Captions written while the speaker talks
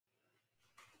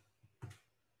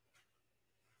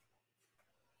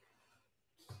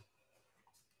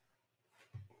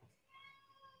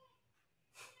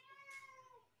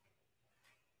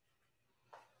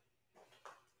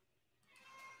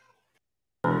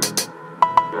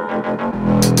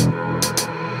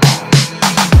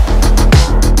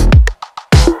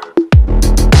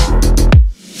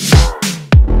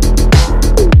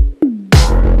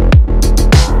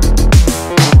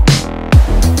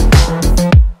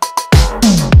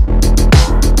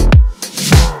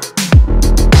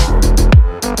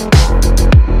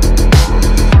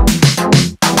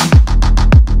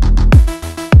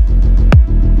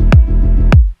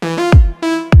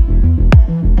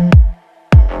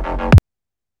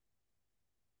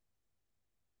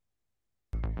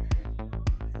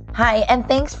Hi, and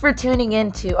thanks for tuning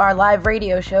in to our live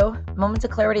radio show. Moments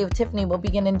of Clarity with Tiffany will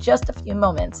begin in just a few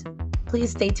moments.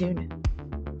 Please stay tuned.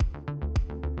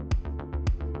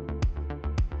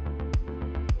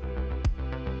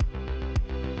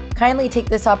 Kindly take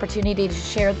this opportunity to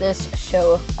share this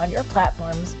show on your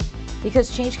platforms, because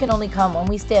change can only come when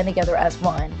we stand together as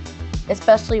one,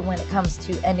 especially when it comes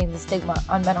to ending the stigma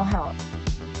on mental health.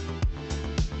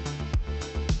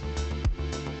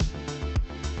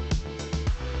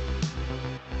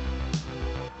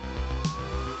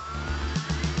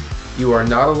 You are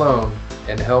not alone,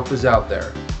 and help is out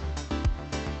there.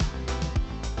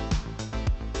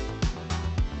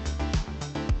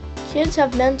 Kids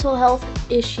have mental health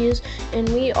issues, and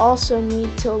we also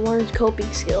need to learn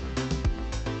coping skills.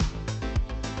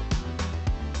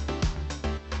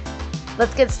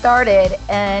 Let's get started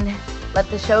and let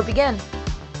the show begin.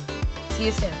 See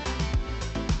you soon.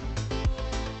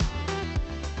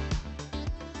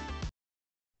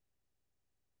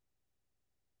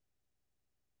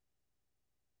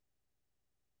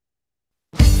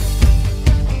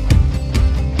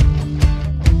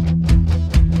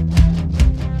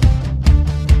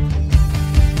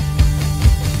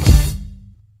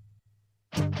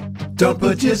 Don't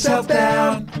put yourself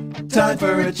down, time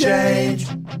for a change.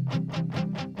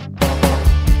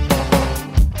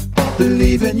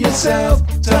 Believe in yourself,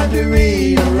 time to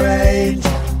rearrange.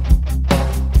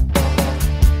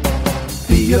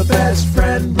 Be your best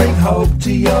friend, bring hope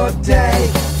to your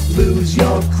day. Lose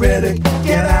your critic,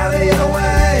 get out of your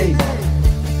way.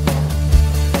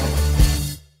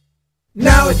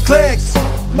 Now it clicks,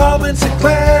 moments of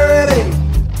clarity.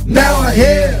 Now I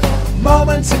hear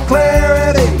moments of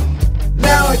clarity.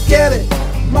 Now I get it,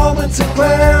 moments of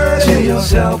clarity. To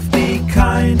yourself be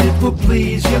kind, it will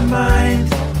please your mind.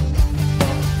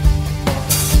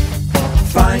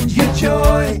 Find your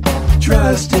joy,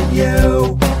 trust in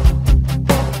you.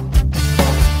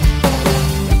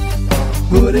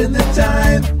 Put in the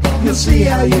time, you'll see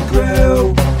how you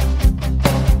grow.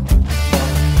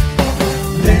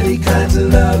 Many kinds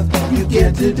of love you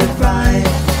get to define.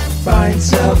 Find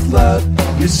self-love,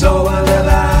 your soul will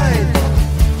align.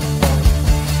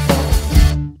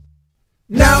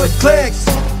 Now it clicks,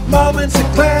 moments of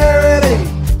clarity.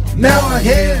 Now I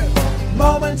hear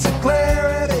moments of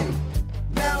clarity.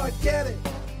 Now I get it,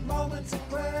 moments of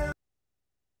clarity.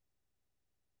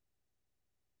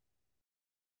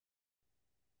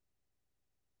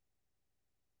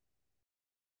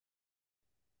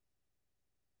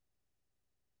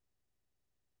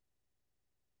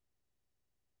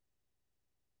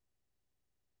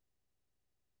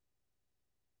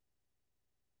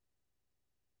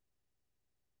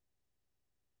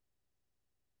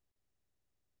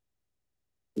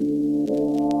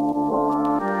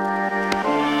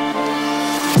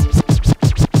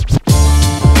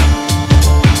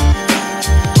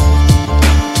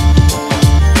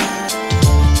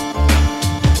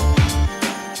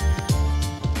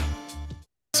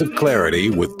 Of Clarity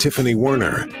with Tiffany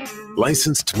Werhner,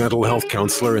 licensed mental health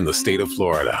counselor in the state of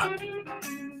Florida.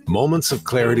 Moments of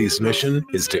Clarity's mission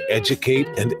is to educate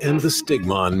and end the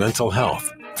stigma on mental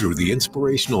health through the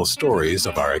inspirational stories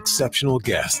of our exceptional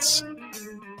guests.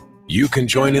 You can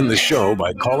join in the show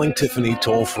by calling Tiffany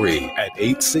toll-free at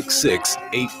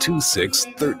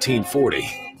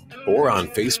 866-826-1340 or on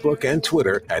Facebook and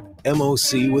Twitter at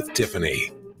MOC with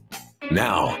Tiffany.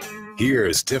 Now,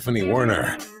 here's Tiffany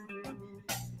Werhner.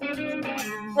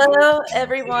 Hello,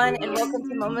 everyone, and welcome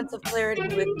to Moments of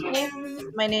Clarity with me.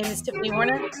 My name is Tiffany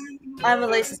Werhner. I'm a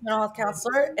licensed mental health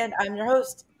counselor, and I'm your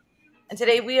host. And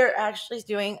today we are actually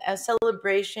doing a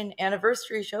celebration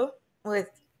anniversary show with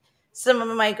some of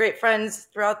my great friends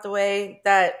throughout the way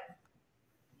that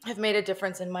have made a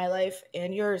difference in my life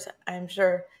and yours, I'm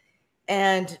sure.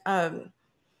 And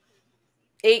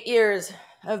 8 years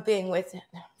of being with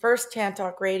First Tan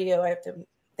Talk Radio, I have to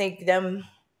thank them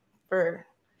for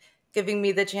giving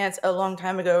me the chance a long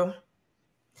time ago.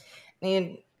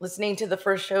 And listening to the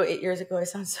first show 8 years ago, I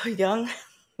sound so young.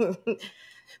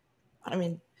 I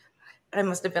mean, I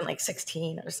must have been like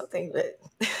 16 or something. But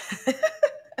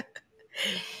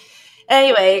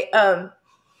anyway,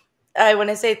 I want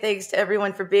to say thanks to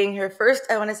everyone for being here. First,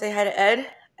 I want to say hi to Ed.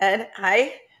 Ed,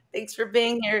 hi. Thanks for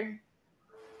being here.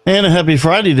 And a happy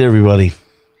Friday to everybody.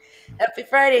 Happy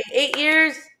Friday. 8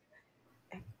 years.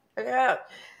 Yeah.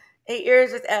 8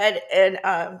 years with Ed and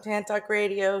Tan Talk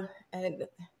Radio. And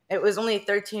it was only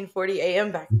 13:40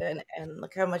 a.m. back then. And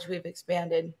look how much we've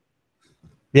expanded.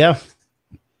 Yeah.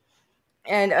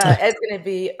 And Ed's going to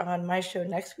be on my show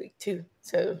next week, too.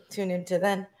 So tune into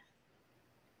then.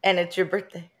 And it's your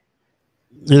birthday.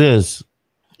 It is.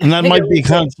 And that might be a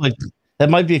conflict. That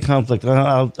might be a conflict.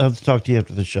 I'll have to talk to you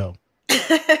after the show.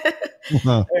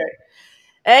 Right.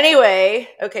 Anyway,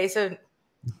 okay, so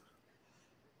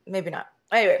maybe not.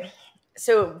 Anyway,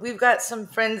 so we've got some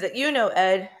friends that you know,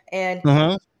 Ed, and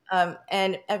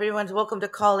everyone's welcome to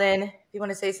call in if you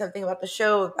want to say something about the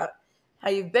show, about how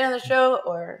you've been on the show,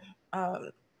 or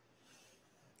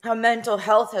how mental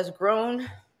health has grown.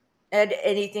 Ed,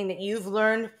 anything that you've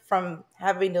learned from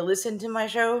having to listen to my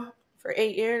show for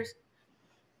 8 years,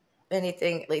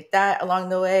 anything like that along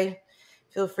the way,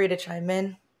 feel free to chime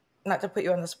in. Not to put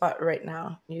you on the spot right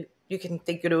now. You can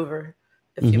think it over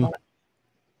if you want.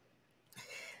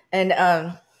 And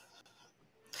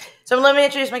so let me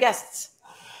introduce my guests.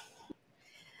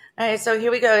 All right, so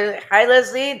here we go. Hi,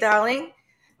 Leslie, Dowling.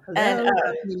 Hello. And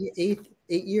 8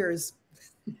 years.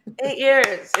 8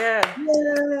 years, yeah.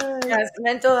 Yes,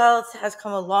 mental health has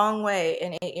come a long way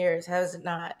in 8 years, has it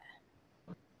not?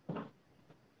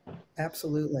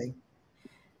 Absolutely.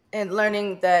 And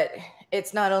learning that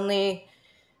it's not only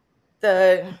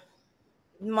the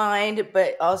mind,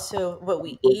 but also what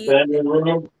we eat.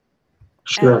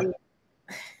 Sure.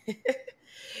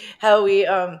 How we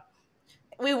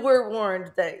were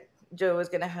warned that Joe was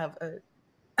going to have a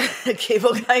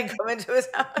cable guy come into his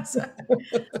house. And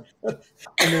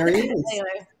there he is.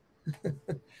 Anyway,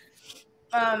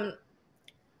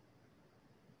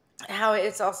 how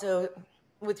it's also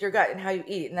with your gut and how you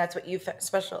eat, and that's what you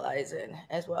specialize in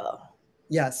as well.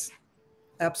 Yes,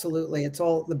 absolutely. It's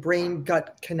all the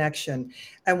brain-gut connection.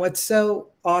 And what's so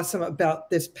awesome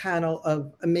about this panel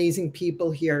of amazing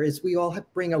people here is we all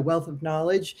bring a wealth of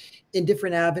knowledge in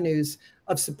different avenues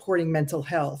of supporting mental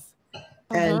health.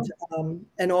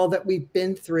 And all that we've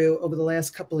been through over the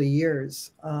last couple of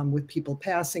years with people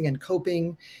passing and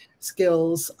coping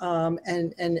skills,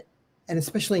 and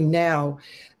especially now,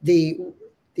 the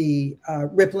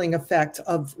rippling effect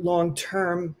of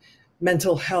long-term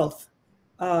mental health.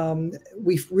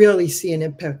 We really see an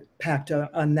impact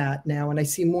on that now, and I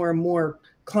see more and more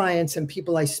clients and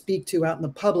people I speak to out in the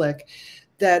public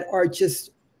that are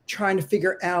just trying to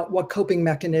figure out what coping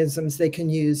mechanisms they can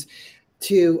use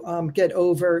to get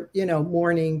over,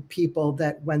 mourning people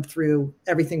that went through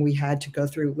everything we had to go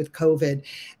through with COVID.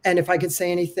 And if I could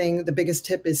say anything, the biggest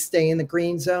tip is stay in the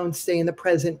green zone, stay in the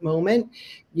present moment.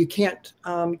 You can't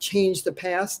change the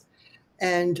past.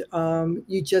 And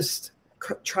you just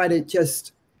try to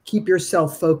just keep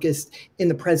yourself focused in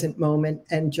the present moment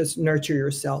and just nurture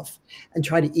yourself and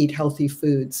try to eat healthy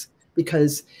foods,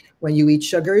 because when you eat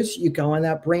sugars, you go on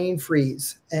that brain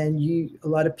freeze. And a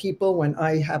lot of people, when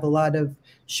I have a lot of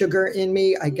sugar in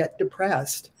me, I get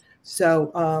depressed.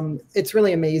 So it's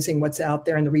really amazing what's out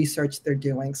there and the research they're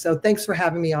doing. So thanks for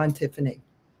having me on, Tiffany.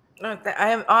 I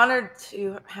am honored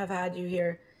to have had you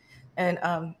here and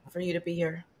for you to be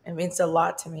here. It means a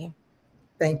lot to me.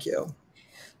 Thank you.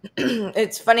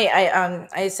 It's funny.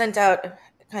 I sent out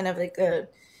kind of like a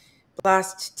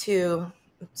blast to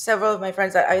several of my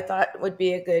friends that I thought would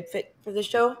be a good fit for the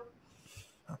show,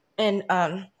 and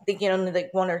thinking only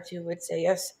like one or two would say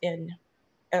yes, and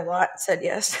a lot said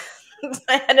yes.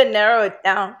 I had to narrow it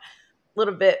down a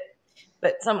little bit,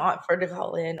 but some offered to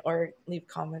call in or leave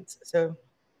comments. So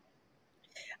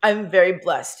I'm very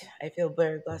blessed. I feel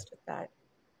very blessed with that.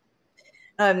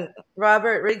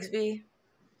 Robert Rigsby.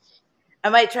 I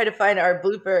might try to find our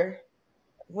blooper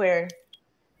where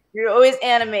you're always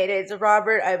animated. So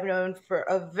Robert, I've known for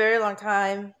a very long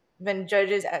time. Been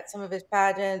judges at some of his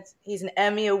pageants. He's an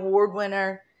Emmy Award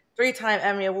winner, 3-time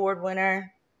Emmy Award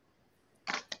winner,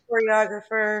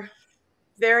 choreographer,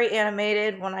 very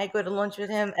animated. When I go to lunch with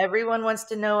him, everyone wants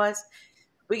to know us.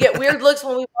 We get weird looks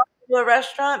when we walk into a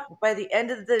restaurant. By the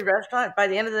end of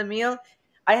the meal,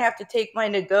 I have to take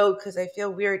mine to go because I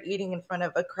feel weird eating in front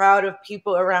of a crowd of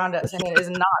people around us, and it is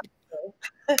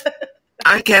not.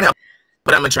 I can't help,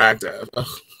 but I'm attractive. Ugh.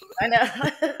 I know.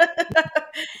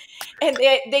 And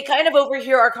they kind of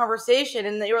overhear our conversation,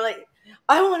 and they were like,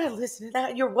 I want to listen to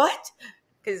that. You're what?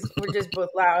 Because we're just both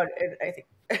loud, and I think.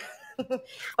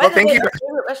 Well, thank you. Our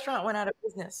favorite restaurant went out of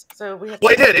business, so we have.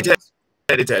 Well, it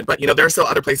did. But there are still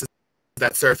other places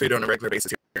that serve food on a regular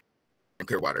basis here in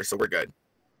Clearwater, so we're good.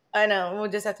 I know. We'll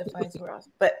just have to find somewhere else.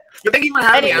 But thank you for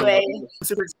having anyway. me. I'm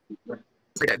super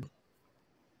excited.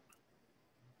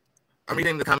 I'm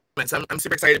reading the comments. I'm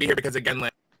super excited to be here because, again,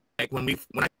 like when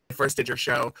I first did your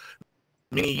show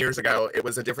many years ago, it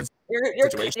was a different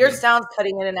situation. Your sound's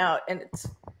cutting in and out, and it's.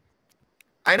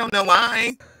 I don't know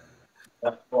why.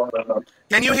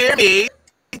 Can you hear me?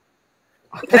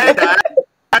 Hey, Dad,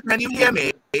 can you hear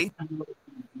me?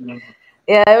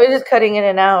 Yeah, it was just cutting in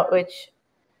and out, which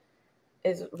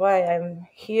is why I'm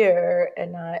here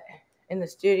and not in the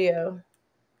studio.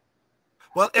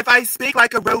 Well, if I speak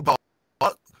like a robot,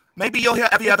 maybe you'll hear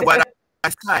every other word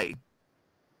I say.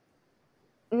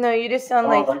 No, you just sound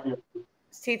like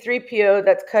C-3PO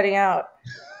that's cutting out.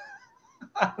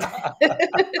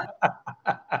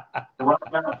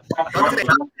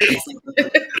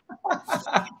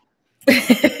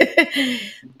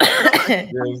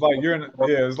 It's like you're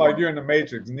in the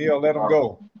Matrix. Neo, let him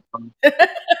go.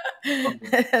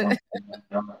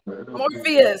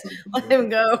 Morpheus, let him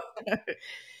go.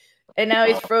 And now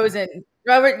he's frozen.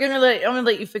 Robert, I'm gonna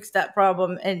let you fix that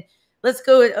problem, and let's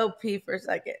go with LP for a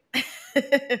second.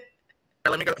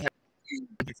 Let me go ahead.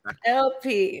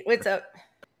 LP, what's up?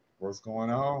 What's going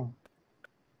on?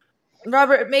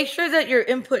 Robert, make sure that your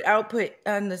input output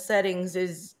on the settings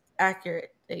is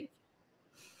accurate. Like,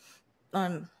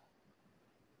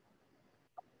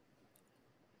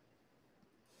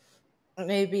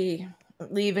 maybe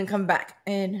leave and come back.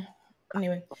 And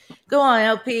anyway, go on,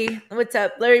 LP. What's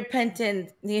up? Larry Penton,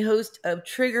 the host of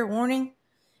Trigger Warning,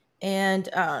 and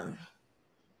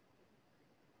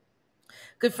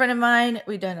good friend of mine.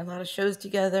 We've done a lot of shows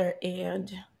together,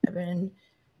 and I've been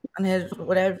on his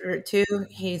whatever too.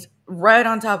 He's right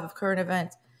on top of current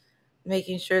events,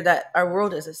 making sure that our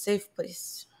world is a safe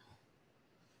place.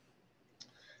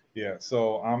 Yeah,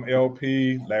 so I'm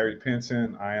LP, Larry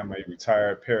Penton. I am a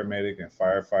retired paramedic and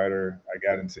firefighter. I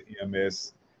got into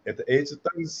EMS at the age of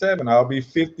 37. I'll be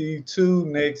 52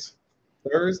 next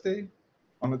Thursday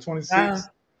on the 26th. Wow.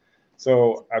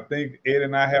 So I think Ed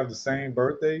and I have the same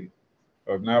birthday.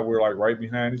 If not, we're like right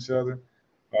behind each other.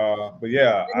 But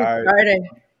yeah,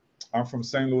 I'm from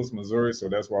St. Louis, Missouri. So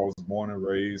that's where I was born and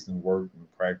raised and worked and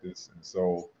practiced. And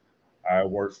so I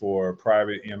worked for a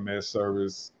private EMS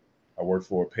service. I worked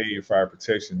for a paid fire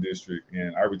protection district,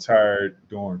 and I retired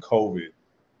during COVID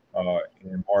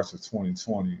in March of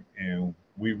 2020. And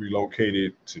we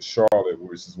relocated to Charlotte,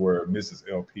 which is where Mrs.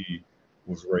 LP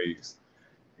was raised.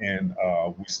 And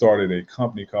we started a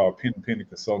company called Penton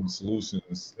Consulting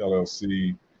Solutions,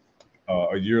 LLC.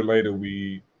 A year later,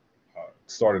 we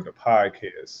started a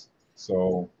podcast.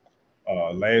 So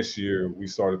last year, we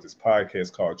started this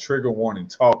podcast called Trigger Warning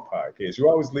Talk Podcast. You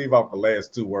always leave out the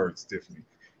last two words, Tiffany.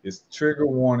 It's Trigger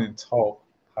Warning Talk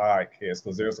Podcast,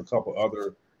 because there's a couple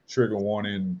other trigger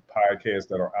warning podcasts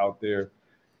that are out there.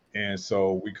 And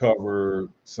so we cover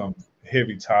some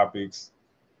heavy topics: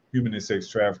 human and sex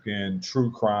trafficking,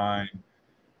 true crime,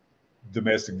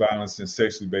 domestic violence, and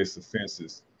sexually based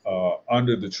offenses.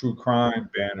 Under the true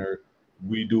crime banner,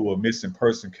 we do a missing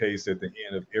person case at the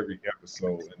end of every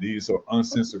episode. And these are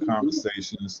uncensored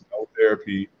conversations, no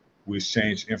therapy. We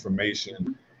exchange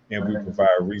information and we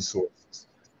provide resources.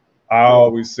 I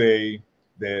always say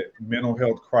that mental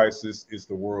health crisis is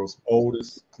the world's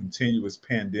oldest continuous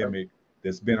pandemic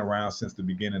that's been around since the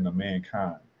beginning of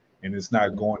mankind, and it's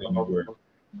not going anywhere.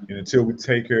 And until we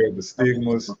take care of the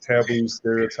stigmas, taboos,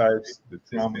 stereotypes, the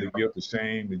trauma, the guilt, the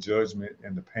shame, the judgment,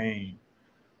 and the pain,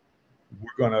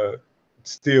 we're gonna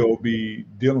still be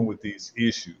dealing with these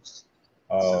issues.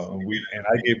 And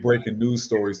I get breaking news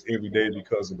stories every day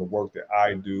because of the work that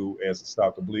I do as a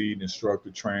Stop the Bleed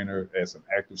instructor, trainer, as an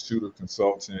active shooter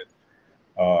consultant,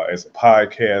 as a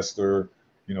podcaster.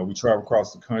 You know, we travel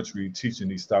across the country teaching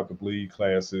these Stop the Bleed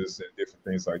classes and different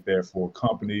things like that for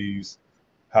companies,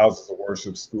 houses of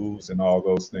worship, schools, and all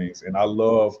those things. And I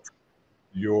love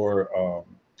your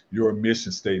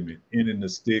mission statement, ending the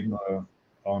stigma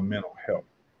on mental health,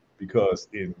 because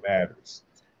it matters.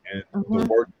 And the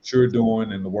work that you're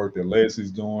doing and the work that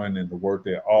Leslie's doing and the work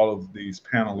that all of these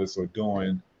panelists are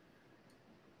doing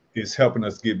is helping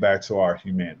us get back to our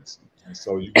humanity. And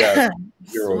so you guys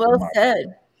well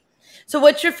said. So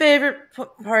what's your favorite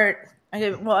part?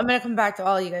 Okay, well, I'm going to come back to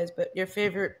all you guys, but your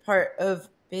favorite part of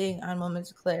being on Moments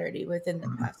of Clarity within the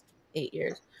past 8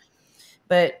 years.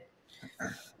 But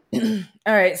all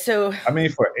right, so I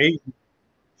mean, for 8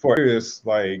 years,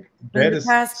 like that is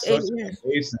past 8 such years.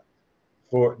 amazing.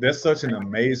 That's such an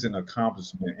amazing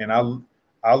accomplishment, and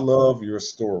I love your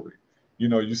story. You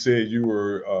know, you said you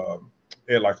were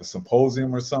at like a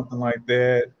symposium or something like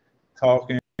that,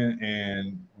 talking,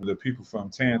 and the people from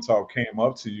TAN Talk came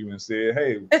up to you and said,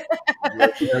 "Hey,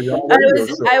 You're on radio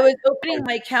show. I was opening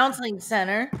my counseling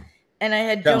center, and I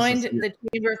had joined Counseling, yeah. the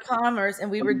Chamber of Commerce, and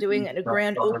we were doing a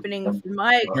grand opening for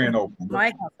my Grand opening.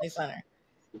 counseling center,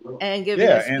 and giving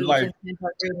Yeah, a speech, and like, and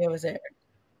Penton Radio was there.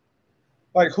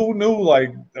 like who knew?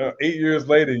 Like 8 years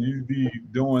later, you'd be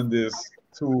doing this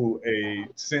to a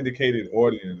syndicated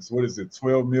audience. What is it?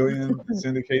 12 million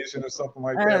syndication or something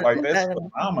like that. Like that's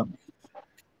phenomenal.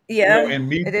 Yeah, you know, and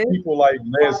meet it is. people like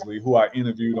Leslie, who I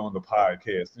interviewed on the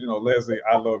podcast. You know, Leslie,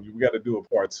 I love you. We got to do a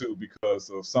part 2 because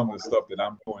of some of the stuff that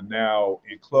I'm doing now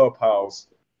in Clubhouse.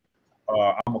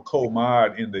 I'm a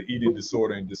co-mod in the Eating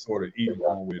Disorder and Disordered Eating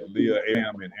Room with Leah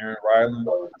Am and Aaron Ryland.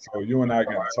 So you and I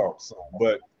got to talk soon.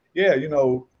 But yeah, you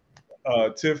know,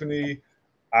 Tiffany,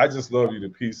 I just love you to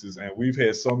pieces. And we've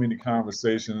had so many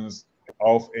conversations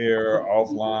off air,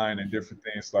 offline, and different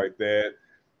things like that.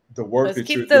 The work Let's that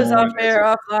keep you're those doing off air,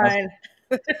 offline.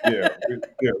 yeah,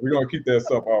 we're gonna keep that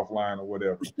stuff offline or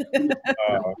whatever.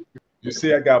 You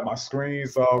see, I got my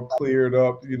screens all cleared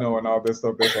up, you know, and all that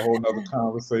stuff. That's a whole nother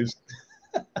conversation.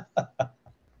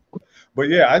 But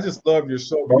yeah, I just love your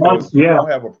show because you don't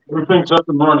have a everything's up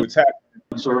and running.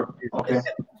 Sir. Okay.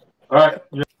 All right.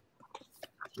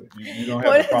 You don't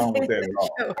have a problem with that at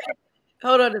all.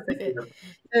 Hold on a second.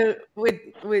 So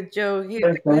with Joe, he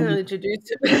will introduce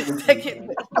him in a second.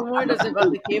 He warned us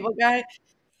about the cable guy.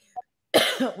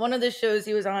 One of the shows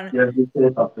he was on, literally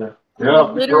talking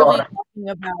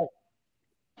about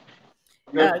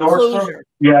closure.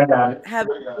 Yeah, I got it.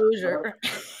 Having closure.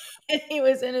 And he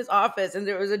was in his office, and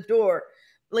there was a door,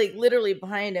 like literally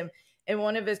behind him. And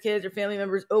one of his kids or family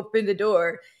members opened the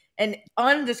door, and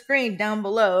on the screen down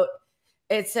below,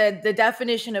 it said the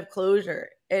definition of closure.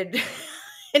 And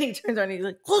and he turns around and he's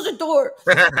like, "Close the door!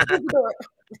 Close the door!"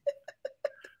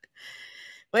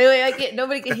 Wait, I can't.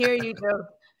 Nobody can hear you, Joe.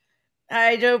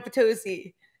 Hi, Joe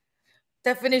Potosi.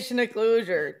 Definition of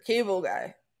closure, cable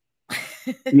guy.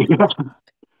 Yeah.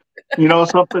 You know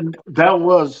something? That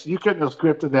was, you couldn't have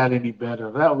scripted that any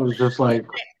better. That was just like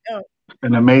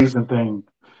an amazing thing,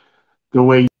 the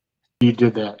way you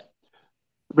did that.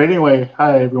 But anyway,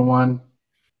 hi everyone.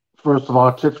 First of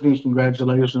all, Tiffany,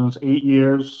 congratulations, 8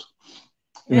 years.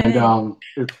 And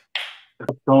it's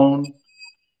shown,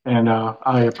 and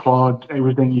I applaud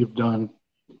everything you've done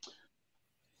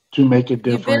to make a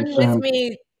difference. You've been with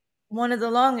me one of the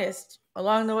longest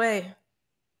along the way.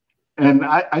 And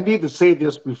I need to say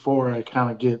this before I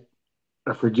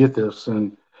forget this.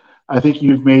 And I think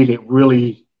you've made it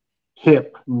really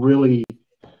hip, really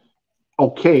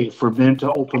okay for men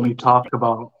to openly talk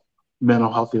about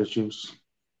mental health issues,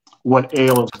 what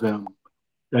ails them,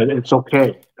 that it's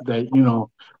okay, that, you know,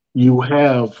 you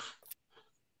have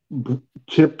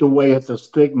chipped away at the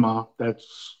stigma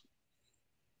that's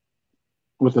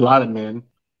with a lot of men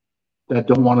that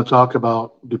don't want to talk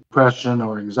about depression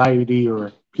or anxiety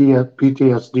or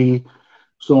PTSD,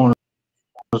 so on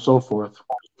and so forth.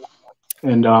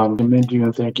 And commend you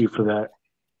and thank you for that.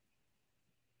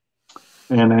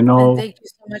 And I know. And thank you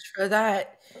so much for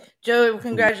that, Joe.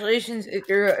 Congratulations!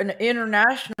 You're an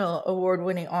international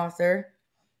award-winning author.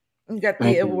 You got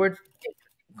the award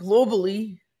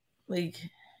globally. Like,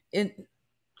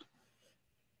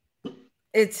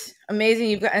 it's amazing.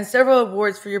 You've gotten several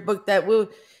awards for your book that we'll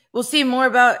see more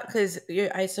about because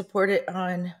I support it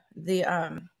on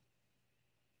the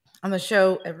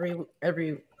show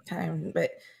every time.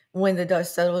 But when the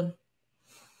dust settled,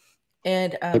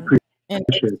 and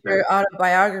it's your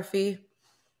autobiography,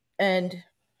 and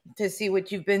to see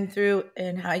what you've been through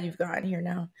and how you've gotten here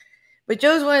now. But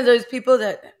Joe's one of those people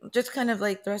that just kind of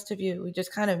like the rest of you, we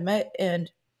just kind of met,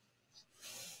 and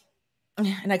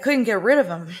I couldn't get rid of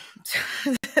him.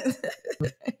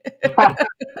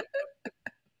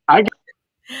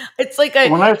 It's like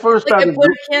when I first started, I put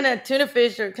a can of tuna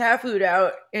fish or cat food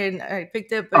out, and I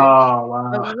picked up a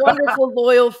wonderful,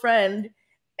 loyal friend,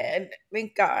 and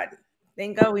thank God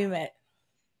we met.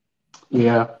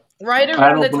 Yeah, right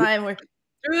around the time where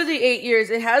through the 8 years,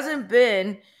 it hasn't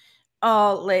been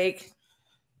all like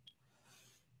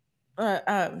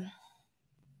it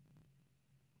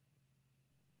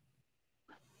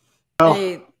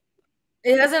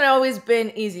hasn't always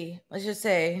been easy. Let's just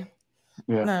say,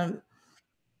 yeah.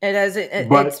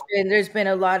 There's been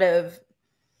a lot of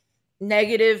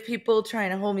negative people trying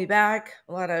to hold me back,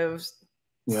 a lot of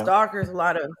stalkers, a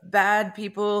lot of bad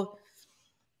people,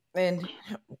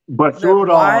 but through it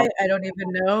all, I don't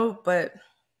even know, but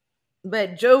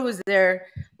Joe was there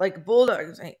like a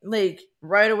bulldog, like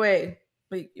right away.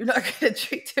 Like, you're not gonna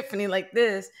treat Tiffany like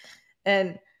this,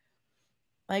 and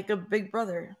like a big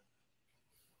brother.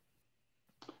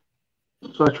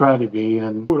 So I try to be,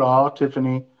 and through it all,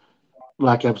 Tiffany,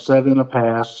 like I've said in the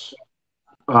past,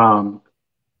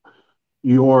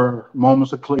 your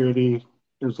moments of clarity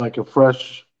is like a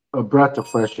breath of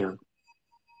fresh air.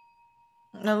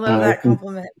 I love that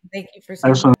compliment. Thank you for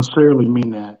saying that. I sincerely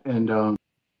mean that. And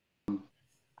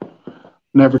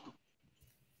never.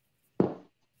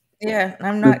 Yeah,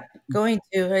 I'm not going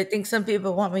to. I think some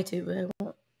people want me to, but I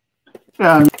won't.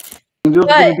 Yeah,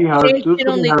 but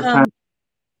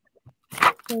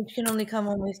change can only come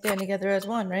when we stand together as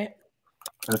one, right?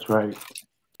 That's right.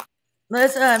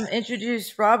 Let's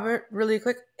introduce Robert really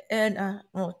quick, and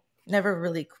well, never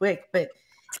really quick,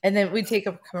 and then we take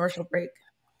a commercial break.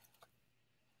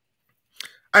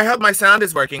 I hope my sound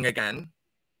is working again.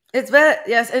 It's bad,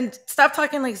 yes, and stop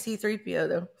talking like C-3PO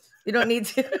though. You don't need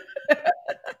to.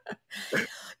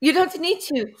 You don't need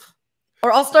to,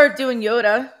 or I'll start doing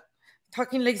Yoda,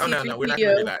 talking like C-3PO. No, we're not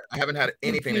gonna do that. I haven't had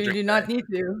anything to drink. You do not need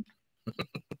to.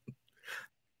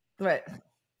 Right.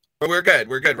 But we're good.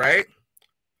 We're good, right?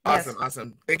 Awesome, yes.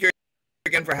 Awesome. Thank you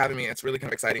again for having me. It's really kind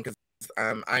of exciting because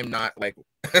I'm not like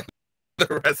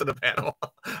the rest of the panel.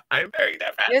 I'm very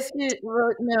different. Yes,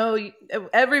 no,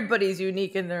 everybody's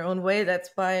unique in their own way. That's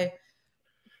why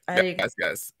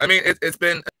Yes. I mean, it's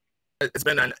been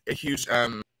a huge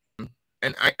and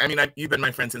I mean you've been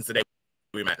my friend since the day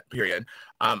we met. Period.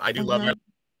 I do love my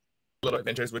little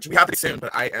adventures, which we have to do soon.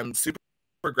 But I am super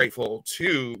grateful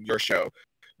to your show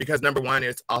because number one,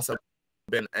 it's also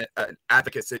been an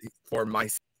advocacy for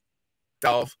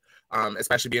myself,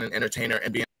 especially being an entertainer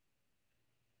and being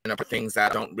up things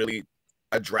that don't really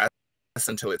address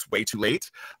until it's way too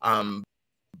late.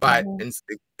 But in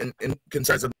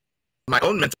concerns of my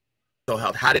own mental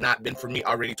health, had it not been for me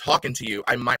already talking to you,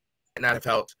 I might not have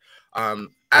felt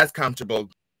as comfortable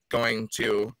going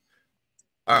to,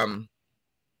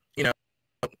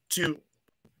 to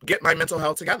get my mental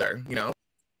health together.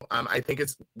 I think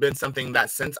it's been something that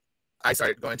since I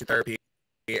started going to therapy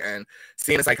and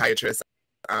seeing a psychiatrist,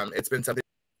 it's been something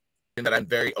that I'm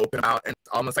very open about, and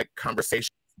it's almost like conversation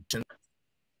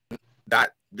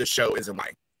that the show is and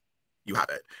why you have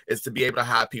it, is to be able to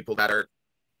have people that are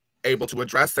able to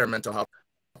address their mental health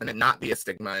and it not be a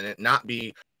stigma and it not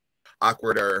be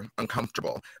awkward or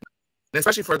uncomfortable. And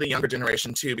especially for the younger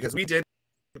generation too, because we did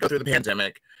go through the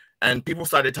pandemic and people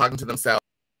started talking to themselves,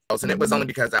 and it was only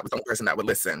because that was the only person that would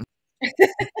listen. I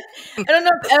don't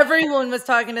know if everyone was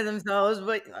talking to themselves,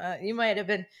 but you might have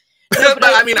been. No,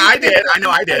 but I mean, I did. I know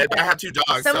I did. But I have 2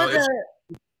 dogs.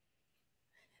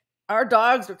 Our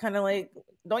dogs were kind of like,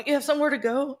 "Don't you have somewhere to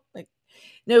go?" Like,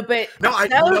 no, but no, I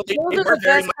those are the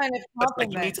best kind of compliments.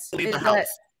 Like you need to leave the house.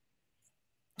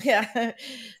 Yeah,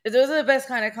 those are the best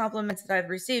kind of compliments that I've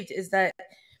received. Is that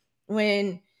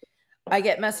when I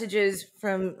get messages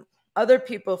from other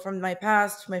people from my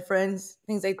past, my friends,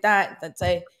 things like that, that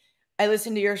say, I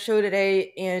listened to your show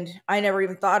today and I never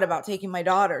even thought about taking my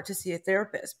daughter to see a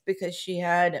therapist because she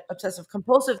had obsessive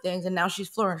compulsive things and now she's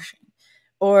flourishing.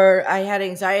 Or I had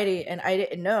anxiety and I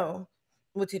didn't know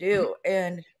what to do.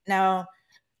 And now,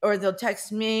 or they'll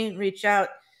text me, reach out,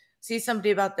 see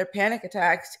somebody about their panic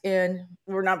attacks and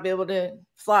we're not be able to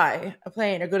fly a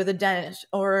plane or go to the dentist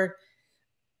or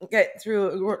get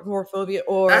through agoraphobia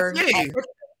or...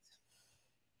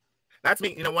 That's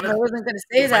me. I wasn't going to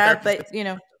say that, but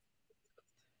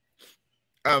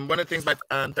one of the things my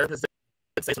therapist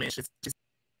did say to me, she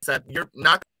said, you're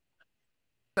not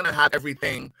going to have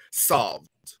everything solved,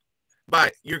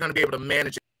 but you're going to be able to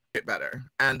manage it better.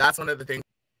 And that's one of the things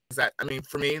that, I mean,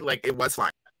 for me, like, it was fine.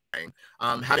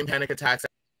 Having panic attacks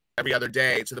every other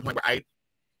day to the point where I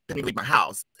didn't even leave my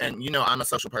house. And, I'm a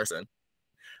social person.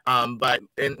 But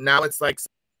now it's like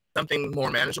something more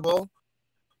manageable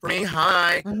for me.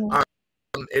 Hi.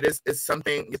 It's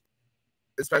something,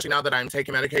 especially now that I'm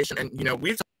taking medication, and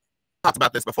we've talked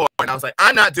about this before, and I was like,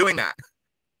 I'm not doing that.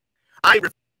 I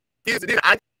refuse to do it.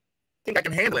 I think I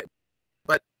can handle it,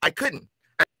 but I couldn't,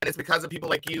 and it's because of people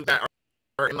like you that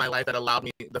are in my life that allowed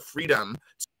me the freedom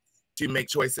to make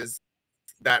choices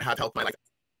that have helped my life.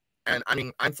 And I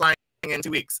mean, I'm flying in 2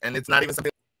 weeks, and it's not even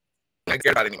something I'm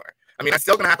scared about anymore. I mean, I'm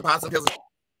still gonna have to pop some pills of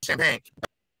champagne,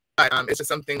 but it's just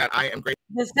something that I am grateful.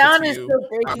 The sound is still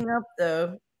breaking up,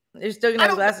 though. You're still gonna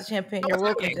have a glass of champagne. You're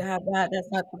welcome to have that. That's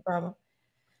not the problem.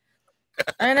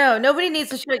 I know. Nobody needs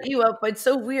to shut you up, but it's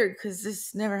so weird because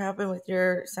this never happened with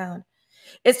your sound.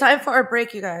 It's time for our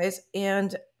break, you guys,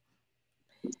 and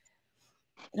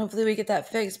hopefully we get that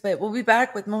fixed. But we'll be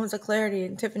back with Moments of Clarity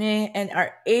and Tiffany and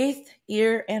our 8th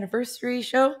year anniversary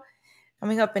show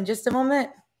coming up in just a moment.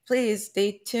 Please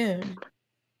stay tuned.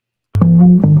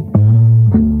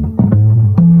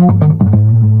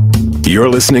 You're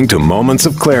listening to Moments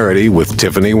of Clarity with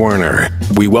Tiffany Werhner.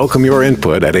 We welcome your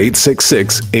input at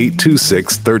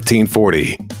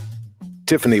 866-826-1340.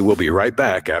 Tiffany will be right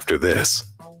back after this.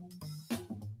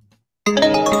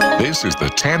 This is the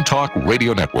TAN Talk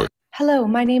Radio Network. Hello,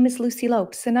 my name is Lucy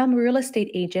Lopes, and I'm a real estate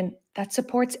agent that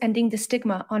supports ending the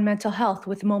stigma on mental health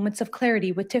with Moments of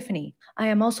Clarity with Tiffany. I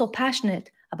am also passionate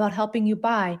about helping you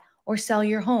buy or sell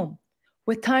your home.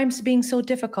 With times being so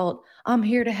difficult, I'm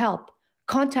here to help.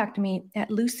 Contact me at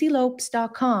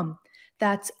lucylopes.com.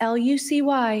 That's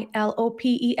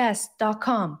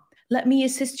LUCYLOPES.com. Let me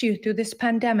assist you through this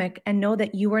pandemic and know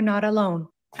that you are not alone.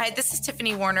 Hi, this is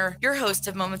Tiffany Werhner, your host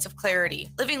of Moments of Clarity.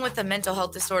 Living with a mental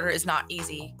health disorder is not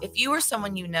easy. If you or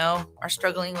someone you know are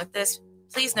struggling with this,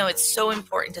 please know it's so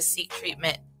important to seek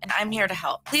treatment, and I'm here to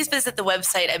help. Please visit the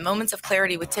website at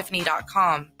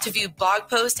momentsofclaritywithtiffany.com to view blog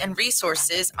posts and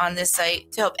resources on this site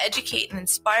to help educate and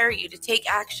inspire you to take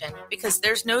action, because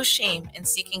there's no shame in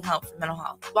seeking help for mental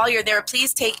health. While you're there,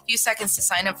 please take a few seconds to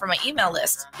sign up for my email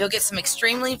list. You'll get some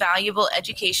extremely valuable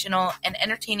educational and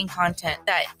entertaining content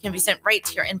that can be sent right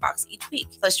to your inbox each week.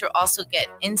 Plus, you'll also get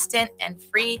instant and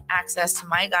free access to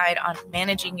my guide on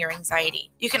managing your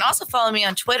anxiety. You can also follow me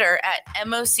on Twitter at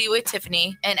MOC with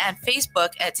Tiffany and at Facebook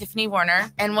at Tiffany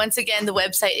Werhner. And once again, the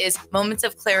website is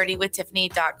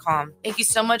momentsofclaritywithtiffany.com. Thank you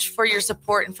so much for your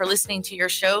support and for listening to your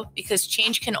show, because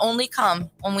change can only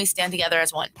come when we stand together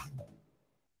as one.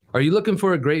 Are you looking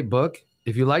for a great book?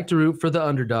 If you like to root for the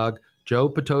underdog, Joe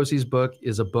Potosi's book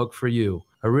is a book for you.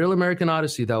 A real American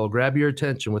odyssey that will grab your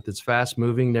attention with its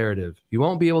fast-moving narrative. You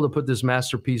won't be able to put this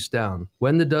masterpiece down.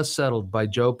 When the Dust Settled by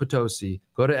Joe Potosi.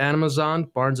 Go to Amazon,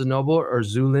 Barnes & Noble, or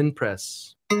Zulin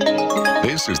Press.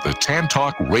 This is the TAN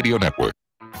Talk Radio Network.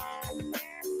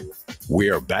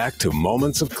 We are back to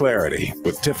Moments of Clarity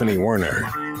with Tiffany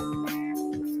Werhner.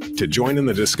 To join in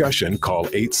the discussion, call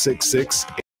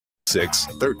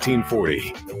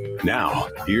 866-866-1340. Now,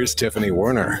 here's Tiffany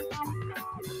Werhner.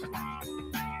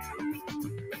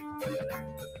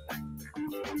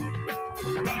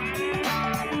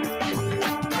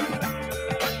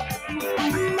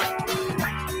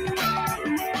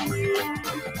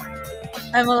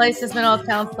 I'm a licensed mental health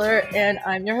counselor, and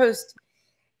I'm your host.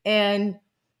 And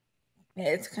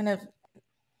it's kind of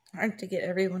hard to get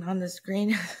everyone on the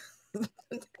screen.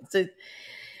 It's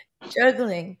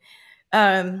juggling.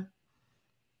 And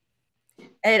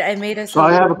I made us. So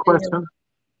I have a question.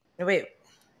 Wait.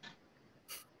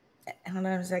 Hold on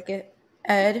a second.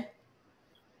 Ed,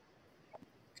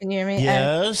 can you hear me?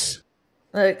 Yes.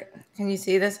 Ed? Look, can you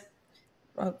see this?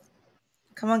 Well,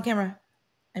 come on, camera.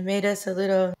 I made us a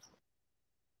little.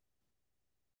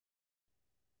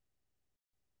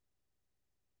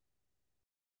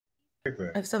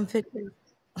 Of some pictures.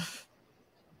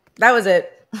 That was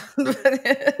it. But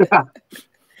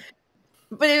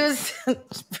it was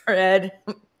for Ed.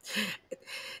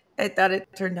 I thought it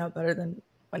turned out better than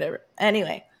whatever.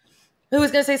 Anyway, who was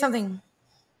going to say something?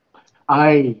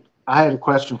 I had a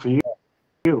question for you.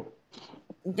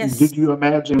 Yes. Did you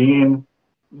ever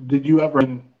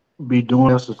be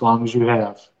doing this as long as you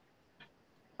have?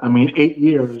 I mean, 8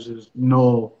 years is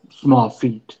no small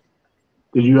feat.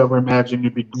 Did you ever imagine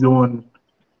you'd be doing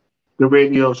the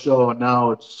radio show, and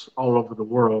now it's all over the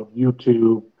world,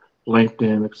 YouTube,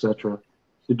 LinkedIn, etc.?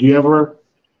 Did you ever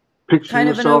picture kind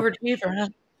yourself? of an overachiever,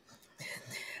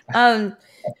 huh?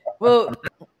 Well,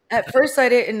 at first I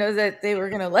didn't know that they were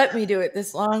going to let me do it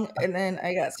this long, and then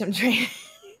I got some training.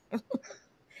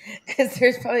 Because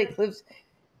there's probably clips,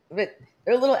 but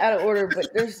they're a little out of order,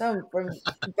 but there's some from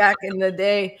back in the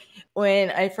day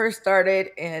when I first started,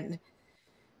 and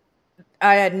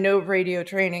I had no radio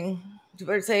training.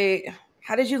 People would say,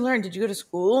 how did you learn? Did you go to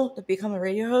school to become a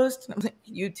radio host? And I'm like,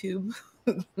 YouTube.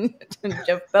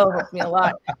 Jeff Bell helped me a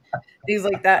lot. Things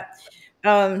like that.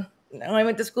 I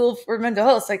went to school for mental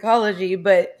health psychology,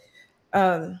 but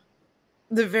the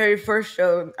very first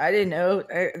show, I didn't know.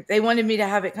 They wanted me to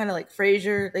have it kind of like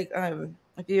Frasier, like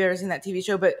if you've ever seen that TV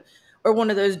show, or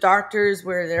one of those doctors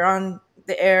where they're on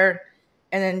the air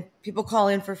and then people call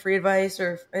in for free advice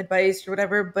or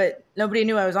whatever, but nobody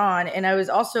knew I was on. And I was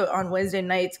also on Wednesday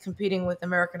nights competing with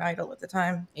American Idol at the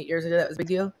time. 8 years ago, that was a big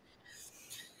deal.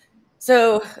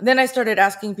 So then I started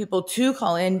asking people to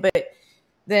call in, but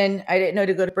then I didn't know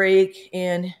to go to break.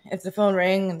 And if the phone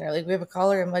rang and they're like, we have a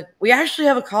caller, I'm like, we actually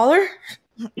have a caller?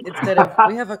 Instead of,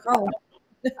 we have a caller.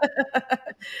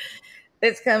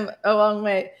 It's come a long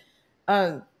way.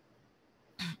 And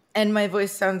my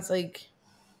voice sounds like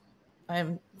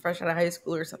I'm fresh out of high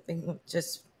school or something.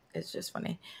 It's just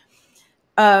funny.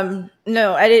 No,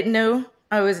 I didn't know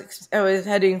I was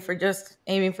heading for just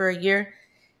aiming for a year.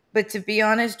 But to be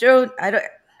honest, Joe,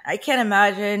 I can't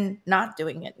imagine not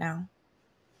doing it now.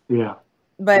 Yeah.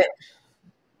 But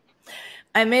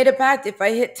I made a pact. If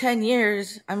I hit 10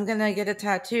 years, I'm gonna get a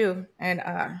tattoo, and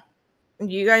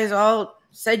you guys all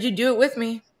said you'd do it with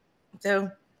me.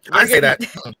 So I say that.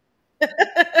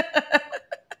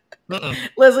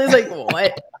 Leslie's like,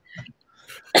 what?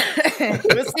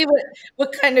 Let's see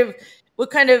what kind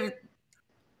of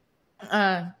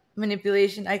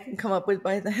manipulation I can come up with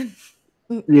by then.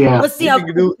 Yeah. Let's see how We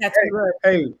can do, tattoo works.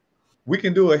 hey, we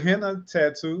can do a henna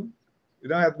tattoo. It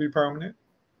don't have to be permanent.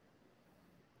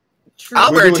 True.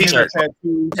 I'll wear a t-shirt.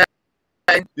 Yeah.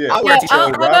 I'll wear a t-shirt.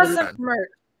 How about some merch?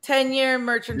 10-year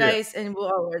merchandise, and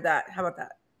we'll all wear that. How about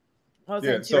that?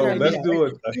 Yeah, so let's do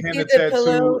a henna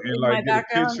tattoo and like get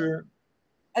a picture.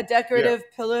 A decorative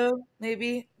pillow,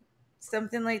 maybe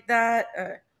something like that.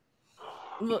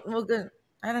 We'll go.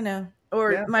 I don't know.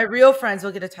 Or my real friends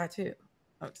will get a tattoo.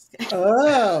 I'm just kidding.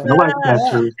 Oh, I like that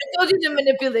too. I told you the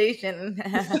manipulation.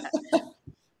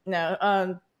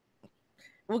 No,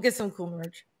 we'll get some cool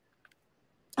merch.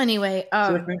 Anyway,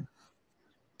 Tiffany,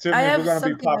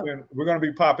 we're gonna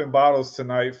be popping bottles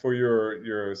tonight for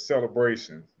your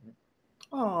celebration.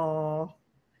 Oh,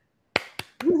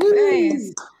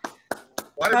 nice.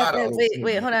 Water bottles.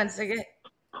 Wait, hold on a second.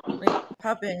 Wait,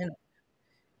 pop in.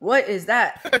 What is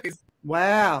that?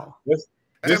 Wow. This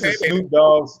is Snoop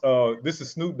Dogg's. This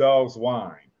is Snoop Dogg's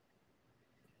wine.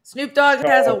 Snoop Dogg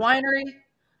has a winery.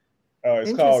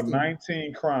 It's called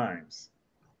 19 Crimes.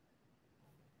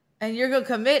 And you're gonna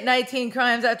commit 19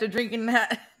 crimes after drinking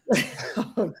that.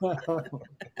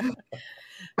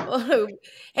 Oh,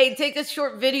 hey, take a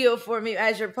short video for me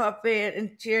as you're popping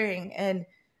and cheering, and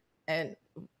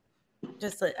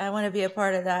just like, I want to be a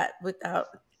part of that without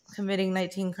committing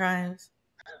 19 crimes.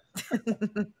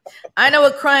 I know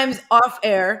what crimes off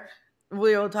air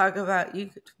we'll talk about you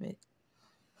could commit.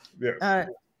 Yes.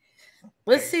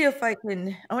 Let's see if I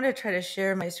can. I want to try to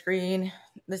share my screen.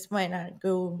 This might not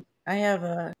go. I have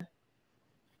a.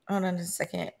 Hold on a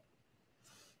second.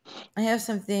 I have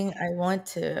something I want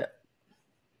to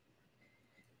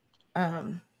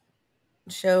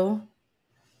show.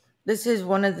 This is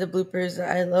one of the bloopers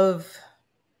that I love.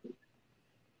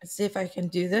 Let's see if I can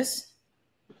do this.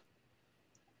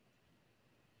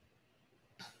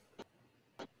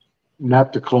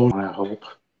 Not the clone, I hope.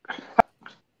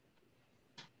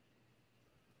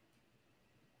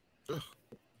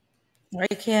 Why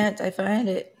can't I find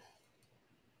it?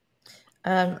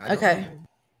 Okay.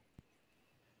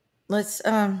 Let's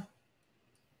try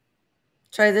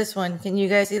this one. Can you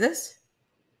guys see this?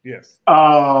 Yes.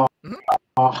 Can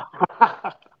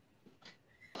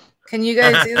you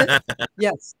guys see this?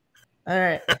 Yes. All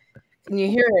right. Can you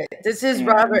hear it? This is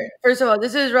Robert. First of all,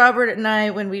 this is Robert and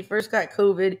I when we first got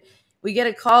COVID. We get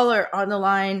a caller on the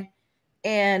line,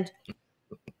 and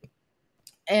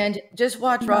just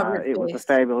watch Robert. It was a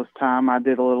fabulous time. I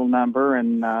did a little number,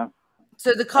 and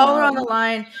so the caller on the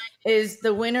line is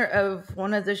the winner of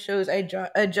one of the shows I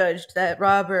judged that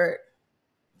Robert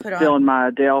put on. Still in my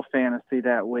Adele fantasy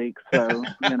that week, so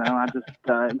I just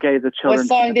gave the children. What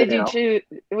song did you choose?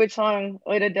 Which song?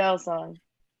 What Adele song?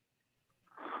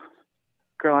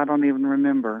 Girl, I don't even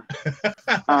remember.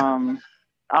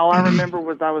 All I remember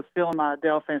was I was feeling my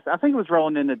Adele fantasy. I think it was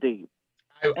Rolling in the Deep.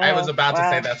 I was about to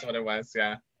say that's what it was.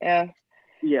 Yeah. Yeah.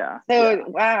 Yeah. So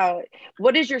wow,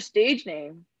 what is your stage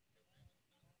name?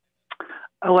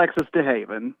 Alexis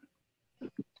DeHaven.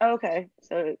 Okay,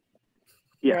 so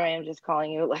here I am just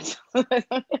calling you Alexis.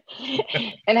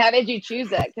 And how did you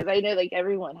choose that? Because I know like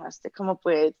everyone has to come up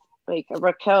with like a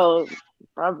Raquel.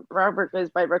 Robert goes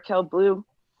by Raquel Blue,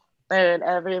 and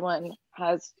everyone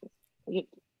has. You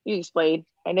explained.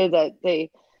 I know that it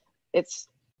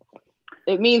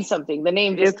means something. The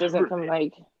name just doesn't come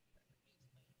like.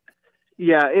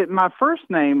 Yeah, my first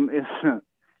name is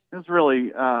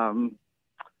really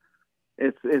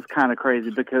it's kind of crazy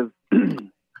because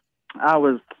I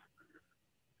was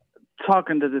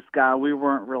talking to this guy. We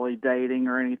weren't really dating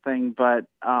or anything, but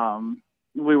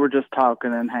we were just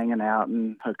talking and hanging out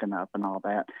and hooking up and all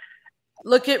that.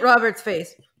 Look at Robert's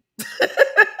face.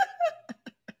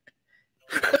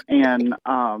 And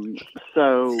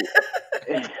so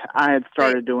I had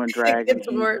started doing drag, and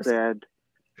he said,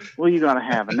 well, you got to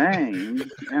have a name.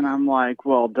 And I'm like,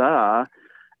 well, duh.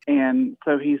 And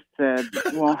so he said,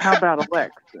 well, how about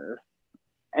Alexis?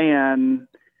 And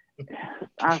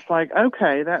I was like,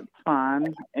 okay, that's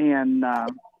fine. And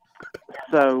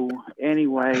so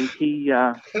anyway, he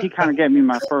kind of gave me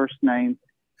my first name,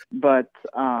 but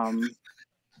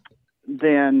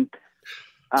then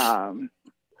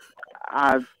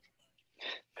I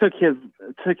took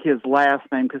his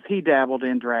last name because he dabbled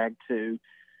in drag too,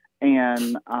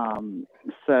 and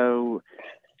so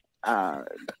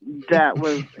that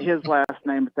was his last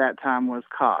name at that time was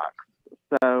Cox.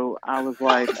 so I was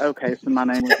like, okay, so my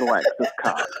name was Alexis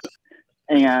Cox.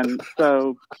 And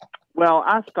so, well,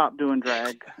 I stopped doing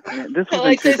drag. This was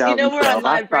Alexis, in 2012. you know we're on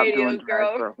live radio, doing drag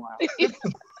girl. for a while.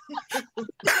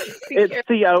 It's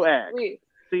COX.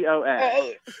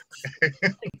 COX.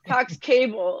 Cox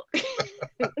Cable.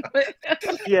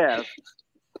 Yes.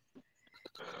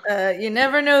 You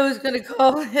never know who's going to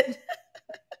call it.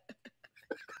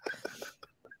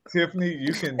 Tiffany,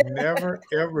 you can never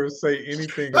ever say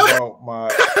anything about my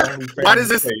OnlyFans. Why does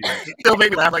this still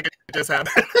make me laugh like it just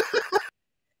happened?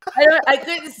 I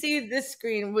couldn't see this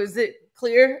screen. Was it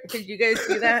clear? Could you guys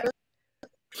see that?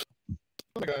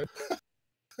 Oh my god.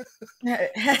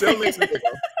 Still makes me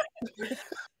giggle.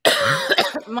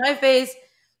 My face.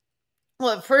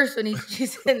 Well, at first when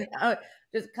she's in, I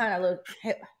just kind of looked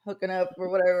hooking up or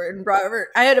whatever, and Robert,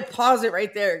 I had to pause it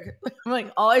right there. I'm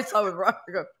like, all I saw was Robert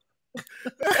go.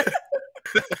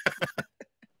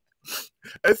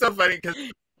 It's so funny because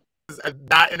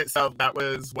that in itself, that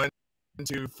was 4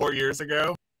 years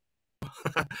ago.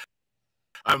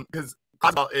 Because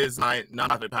Cosball is my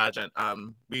nonprofit pageant.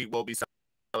 We will be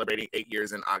celebrating 8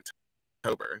 years in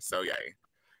October. So yay,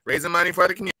 raising money for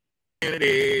the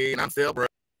community, and I'm still broke.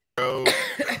 Oh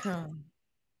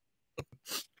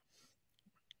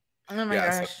my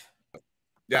gosh. So,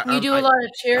 yeah, you do a lot of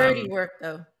charity work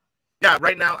though. Yeah,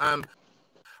 right now,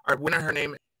 our winner, her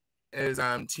name is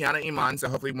Tiana Iman. So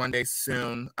hopefully one day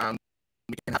soon,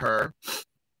 we can have her.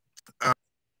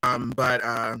 But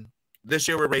this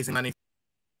year we're raising money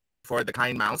for the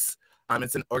Kind Mouse.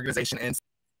 It's an organization in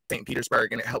St.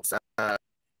 Petersburg, and it helps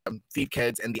feed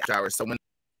kids in the hours. So when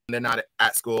they're not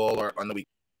at school or on the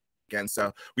weekend.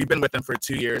 So we've been with them for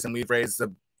 2 years, and we've raised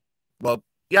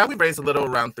we've raised a little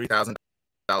around $3,000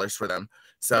 for them.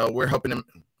 So we're hoping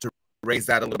to raise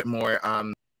that a little bit more.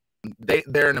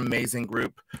 They're an amazing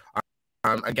group.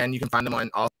 Again, you can find them on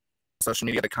all social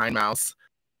media, the Kind Mouse,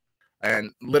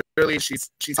 and literally she's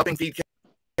helping feed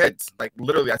kids. Like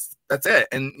literally, that's it.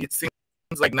 And it seems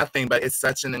like nothing, but it's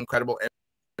such an incredible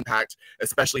impact,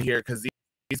 especially here because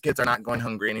these kids are not going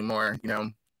hungry anymore. You know,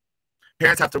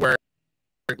 parents have to work.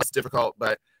 It's difficult,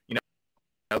 but you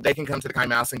know they can come to the Kind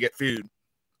Mouse and get food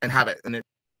and have it, and it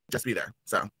just be there.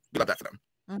 So we love that for them.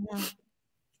 Mm-hmm.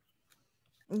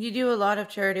 You do a lot of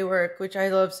charity work, which I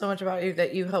love so much about you,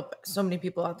 that you help so many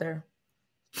people out there.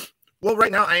 Well,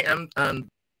 right now I am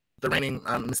the reigning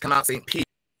Miss Come Out St. Pete.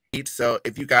 So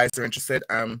if you guys are interested,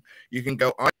 you can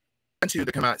go on to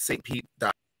the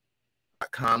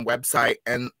comeoutstpete.com website.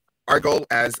 And our goal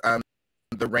as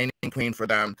the reigning queen for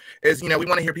them is, we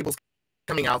want to hear people's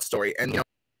coming out story, and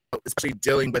especially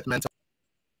dealing with mental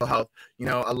health.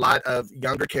 A lot of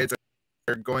younger kids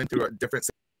are going through a different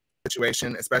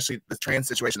situation, especially the trans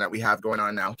situation that we have going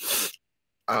on now.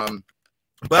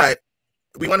 But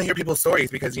we want to hear people's stories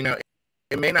because,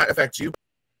 it may not affect you,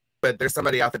 but there's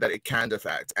somebody out there that it can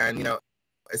affect. And,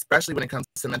 especially when it comes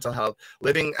to mental health,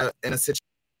 living in a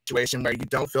situation where you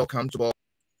don't feel comfortable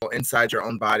inside your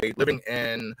own body, living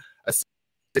in a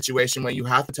situation where you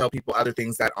have to tell people other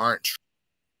things that aren't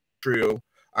true,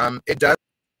 it does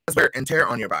wear and tear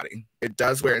on your body. It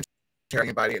does wear and tear on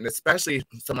your body, and especially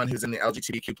someone who's in the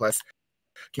LGBTQ plus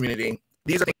community.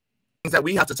 These are things that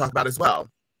we have to talk about as well.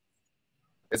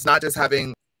 It's not just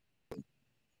having,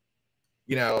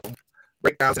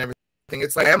 breakdowns and everything.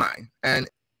 It's like, am I? And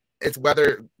it's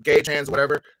whether gay, trans,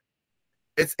 whatever.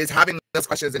 It's having those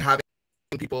questions and having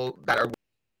people that are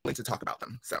willing to talk about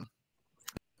them. So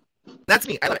that's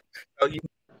me. I love it. So you can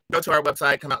go to our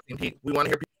website, Come Out St. Pete. We want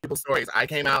to hear people's stories. I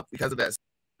came out because of this.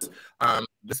 I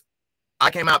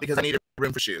came out because I needed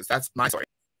room for shoes. That's my story.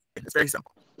 It's very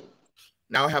simple.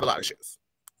 Now I have a lot of shoes,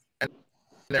 and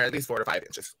they're at least 4 to 5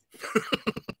 inches.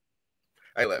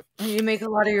 I live. You make a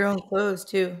lot of your own clothes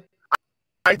too.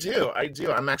 I do.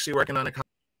 I'm actually working on a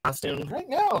costume right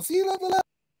now. See, look.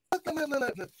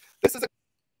 This is a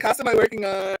costume I'm working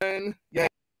on. Yay.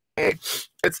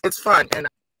 It's fun, and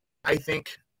I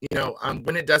think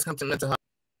when it does come to mental health,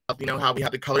 how we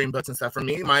have the coloring books and stuff. For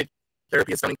me, my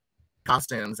therapy is finding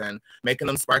costumes and making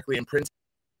them sparkly and printy,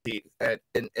 and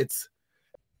it's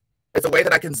a way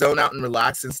that I can zone out and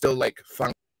relax and still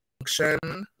function.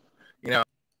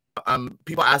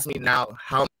 People ask me now,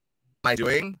 how am I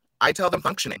doing? I tell them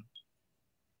functioning.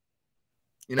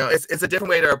 It's a different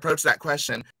way to approach that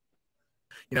question.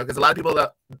 Because a lot of people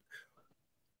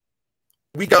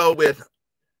we go with,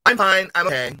 I'm fine, I'm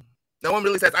okay. No one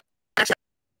really says, I actually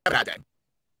have a bad day.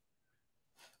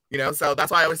 So that's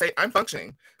why I always say I'm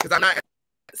functioning, because I'm not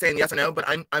saying yes or no, but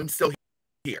I'm still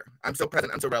here. I'm still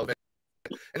present. I'm still relevant.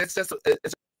 And it's just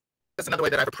another way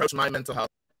that I've approached my mental health.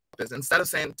 Is instead of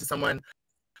saying to someone,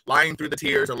 lying through the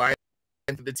tears or lying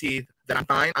through the teeth that I'm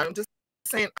fine. I'm just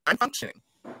saying I'm functioning.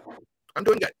 I'm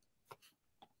doing good.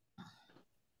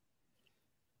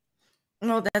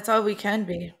 No, that's all we can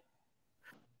be.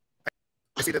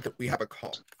 I see that we have a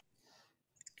call.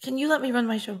 Can you let me run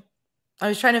my show? I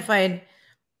was trying to find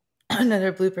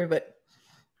another blooper, but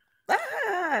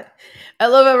I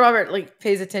love how Robert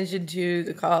pays attention to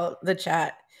the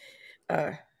chat.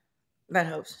 That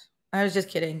helps. I was just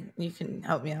kidding. You can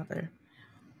help me out there.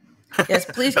 Yes,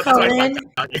 please call in.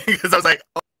 Because I was like,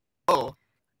 oh.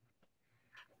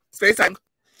 Space time.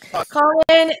 Call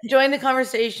in, join the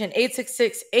conversation.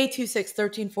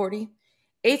 866-826-1340.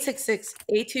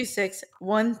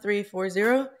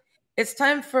 866-826-1340. It's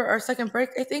time for our second break,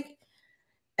 I think.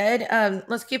 Ed,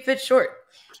 let's keep it short.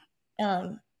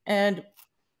 And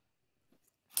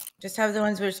just have the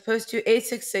ones we're supposed to.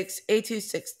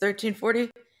 866-826-1340.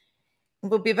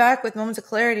 We'll be back with Moments of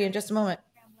Clarity in just a moment.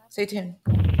 Stay tuned.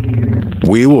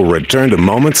 We will return to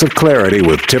Moments of Clarity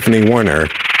with Tiffany Werhner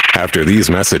after these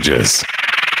messages.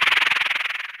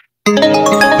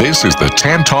 This is the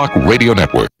Tan Talk Radio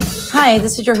Network. Hi,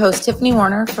 this is your host, Tiffany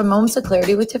Werhner from Moments of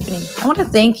Clarity with Tiffany. I want to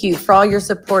thank you for all your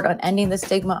support on ending the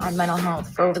stigma on mental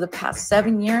health for over the past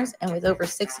 7 years and with over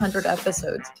 600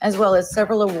 episodes, as well as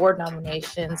several award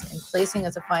nominations and placing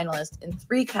as a finalist in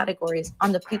 3 categories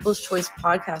on the People's Choice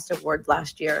Podcast Award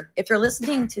last year. If you're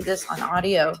listening to this on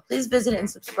audio, please visit and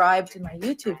subscribe to my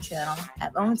YouTube channel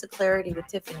at Moments of Clarity with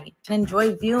Tiffany and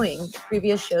enjoy viewing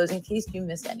previous shows in case you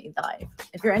missed any live.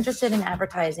 If you're interested in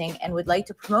advertising and would like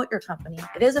to promote your company,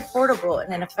 it is affordable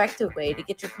and an effective way to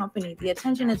get your company the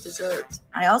attention it deserves.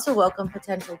 I also welcome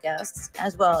potential guests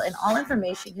as well, and all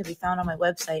information can be found on my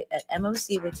website at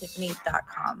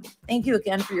mocwithtiffany.com. Thank you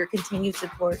again for your continued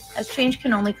support, as change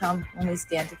can only come when we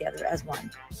stand together as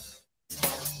one.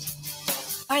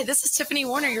 Hi, this is Tiffany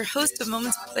Werhner, your host of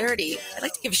Moments of Clarity. I'd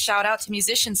like to give a shout out to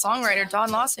musician-songwriter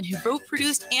Don Lawson, who wrote,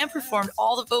 produced, and performed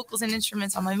all the vocals and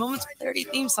instruments on my Moments of Clarity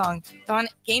theme song. Don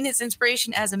gained his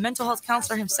inspiration as a mental health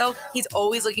counselor himself. He's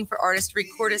always looking for artists to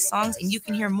record his songs, and you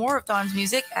can hear more of Don's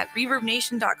music at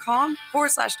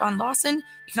reverbnation.com/Don Lawson.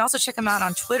 You can also check him out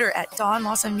on Twitter at Don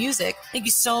Lawson Music. Thank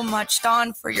you so much,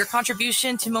 Don, for your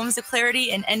contribution to Moments of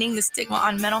Clarity and ending the stigma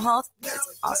on mental health.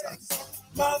 It's awesome.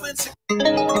 This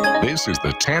is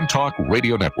the Tan Talk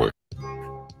Radio Network.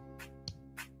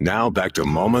 Now back to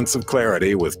Moments of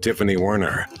Clarity with Tiffany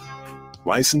Werhner,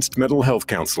 licensed mental health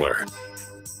counselor.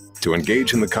 To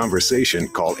engage in the conversation,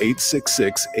 call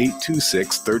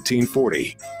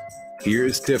 866-826-1340.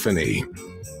 Here's Tiffany.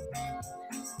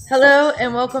 Hello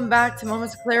and welcome back to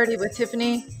Moments of Clarity with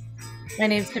Tiffany. My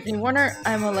name is Tiffany Werhner.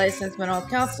 I'm a licensed mental health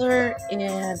counselor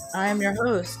and I'm your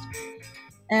host.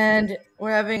 And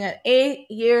we're having an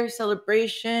 8-year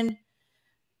celebration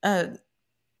with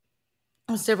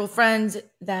several friends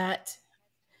that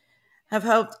have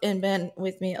helped and been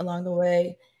with me along the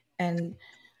way. And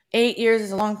 8 years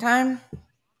is a long time.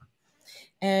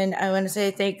 And I want to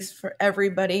say thanks for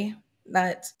everybody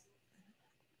that's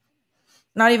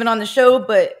not even on the show,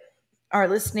 but are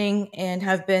listening and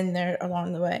have been there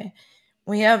along the way.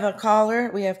 We have a caller.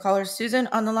 We have caller Susan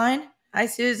on the line. Hi,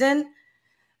 Susan.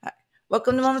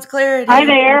 Welcome to Moments of Clarity. Hi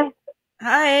there.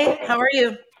 Hi. How are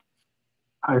you?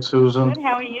 Hi, Susan. Good.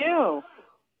 How are you?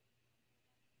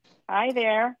 Hi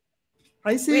there.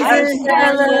 Hi, Susan. Can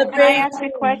I ask a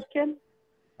question?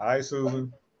 Hi,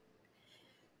 Susan.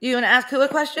 You want to ask who a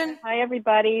question? Hi,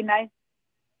 everybody. Nice.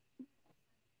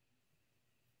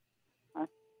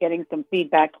 Getting some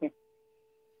feedback here.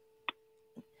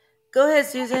 Go ahead,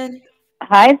 Susan.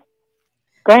 Hi.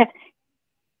 Go ahead.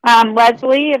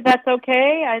 Leslie, if that's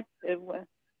okay. I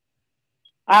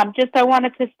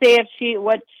wanted to say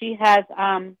what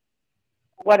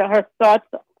are her thoughts.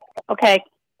 Okay.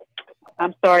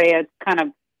 I'm sorry. It's kind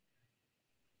of.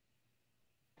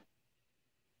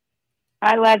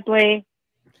 Hi, Leslie.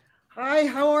 Hi,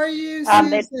 how are you,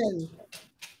 Susan?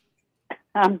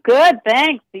 I'm good,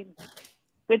 thanks.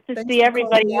 Good to see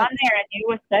everybody on there, and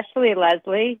you especially,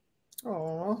 Leslie.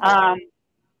 Aww.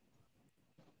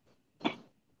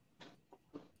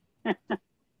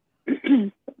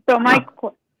 So my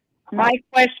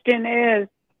question is.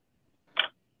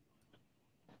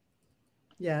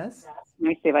 Yes. Let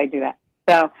me see if I do that.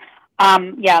 So,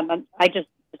 I just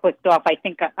clicked off. I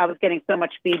think I was getting so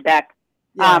much feedback.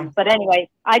 Yeah. But anyway,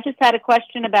 I just had a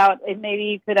question about, maybe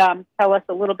you could tell us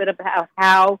a little bit about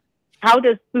how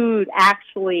does food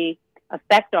actually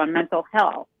affect on mental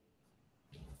health?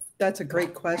 That's a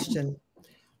great question.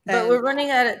 But we're running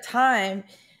out of time.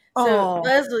 So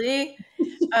Leslie,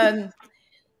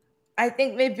 I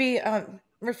think maybe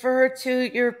refer her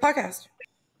to your podcast.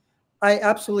 I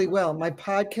absolutely will. My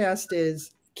podcast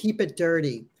is Keep It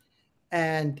Dirty.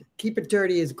 And Keep It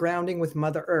Dirty is grounding with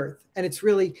Mother Earth. And it's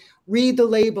really read the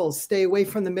labels, stay away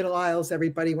from the middle aisles,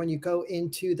 everybody, when you go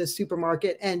into the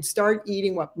supermarket, and start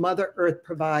eating what Mother Earth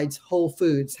provides, whole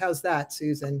foods. How's that,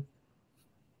 Susan?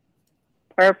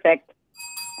 Perfect.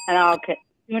 And I'll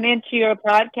tune into your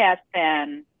podcast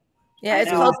then. Yeah,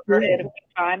 it's called I've heard it a few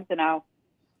times, and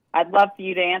I'd love for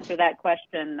you to answer that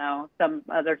question though some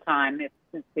other time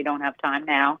since we don't have time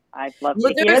now. I'd love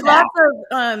to hear that.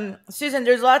 Lots of Susan,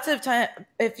 there's lots of time.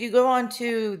 If you go on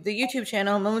to the YouTube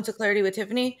channel Moments of Clarity with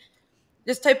Tiffany,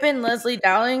 just type in Leslie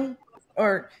Dowling,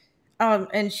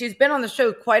 and she's been on the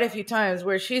show quite a few times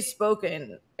where she's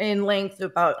spoken in length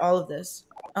about all of this.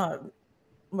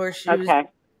 Where she was,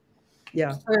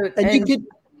 yeah, and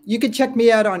you could check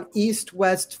me out on East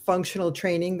West Functional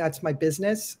Training. That's my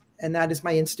business, and that is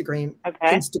my Instagram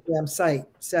site.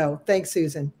 So thanks,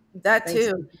 Susan. That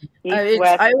too.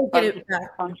 I will get it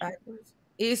backwards.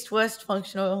 East West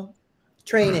Functional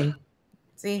Training.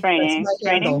 See, training.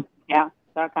 Yeah.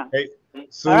 Hey,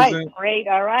 Susan. All right, great.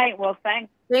 All right. Well,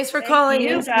 thanks for calling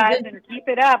you in, guys, Susan. and keep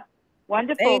it up.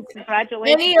 Wonderful. Thanks.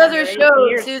 Congratulations. Any other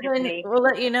shows, Susan, Tiffany. we'll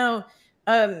let you know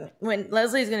when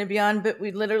Leslie's going to be on, but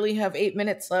we literally have 8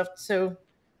 minutes left. So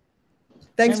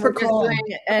thanks for calling.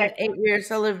 An 8-year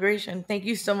celebration. Thank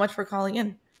you so much for calling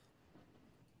in.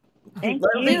 Thank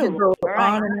Leslie you. can go Right.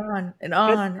 on and on and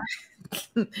on.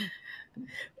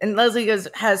 And Leslie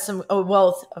has a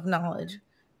wealth of knowledge.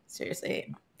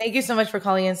 Seriously. Thank you so much for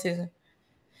calling in, Susan.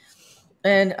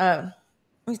 And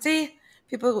you see,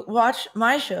 people watch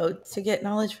my show to get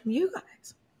knowledge from you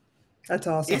guys. That's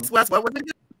awesome. East West, what was it?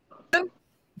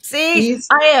 See,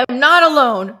 I am not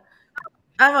alone.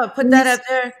 I'm going to put that up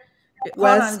there.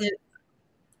 West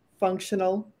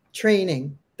Functional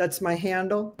Training. That's my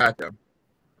handle. Gotcha.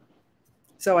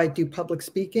 So I do public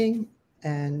speaking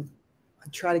and I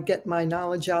try to get my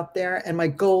knowledge out there. And my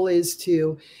goal is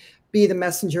to be the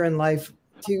messenger in life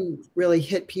to really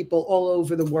hit people all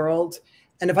over the world.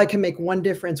 And if I can make one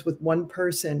difference with one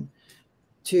person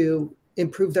to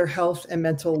improve their health and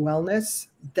mental wellness,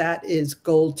 that is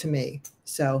gold to me.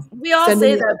 So we all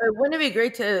say that, but wouldn't it be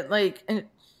great to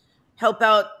help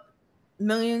out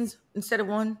millions instead of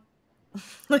one?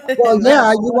 Well,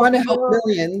 yeah, you want to help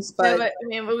millions, but, but I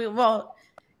mean, we won't.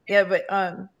 Yeah,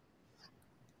 but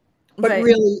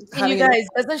really, you guys,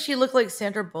 doesn't she look like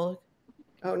Sandra Bullock?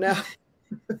 Oh no.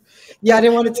 Yeah, I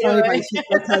didn't want to tell anybody she's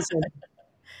my cousin.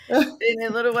 In a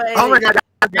little way. Oh my God.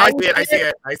 Now I see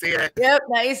it. Yep,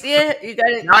 now you see it. You got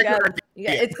it.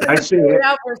 It's going to figure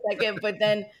out for a second, but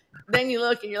then you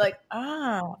look and you're like,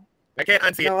 ah. I can't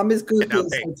unsee it. No, I'm as goofy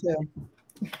as her too.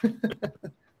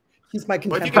 He's my contemporary.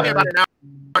 Well, if you give me about an hour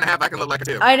and a half, I can look like her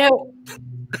too. I know.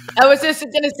 I was just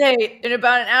going to say, in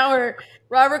about an hour,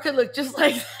 Robert could look just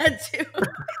like that too.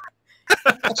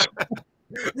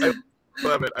 I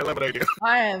love it. I love what I do.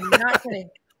 I am not kidding.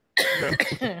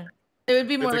 It would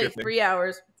be more like 3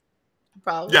 hours,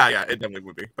 probably. Yeah, it definitely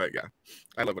would be. But yeah,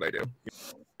 I love what I do.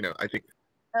 I think.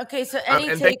 Okay, so any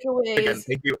takeaways?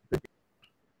 Thank you.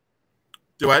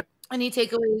 Do what? Any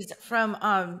takeaways from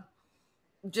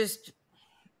just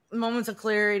moments of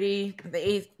clarity, the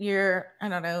 8th year? I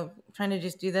don't know, trying to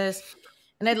just do this,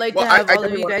 and I'd like to have all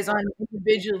of you guys on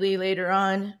individually later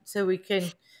on, so we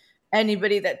can.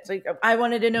 Anybody that's like, I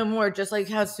wanted to know more, just like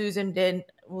how Susan did.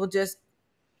 We'll just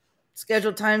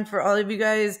schedule time for all of you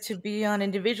guys to be on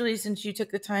individually, since you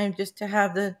took the time just to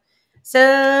have the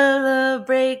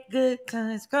celebrate good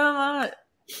times. Come on.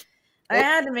 I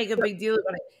had to make a big deal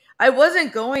about it. I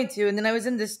wasn't going to, and then I was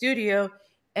in the studio,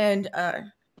 and I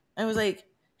was like,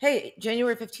 hey,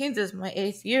 January 15th is my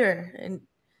 8th year,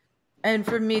 and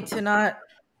for me to not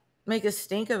make a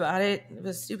stink about it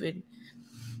was stupid.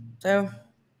 So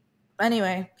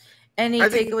anyway, any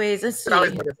takeaways? Let's see. I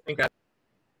always think that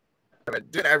I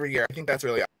do it every year. I think that's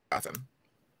really awesome.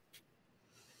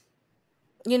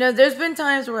 There's been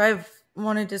times where I've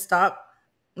wanted to stop,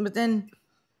 but then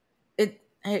it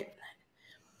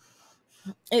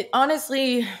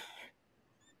honestly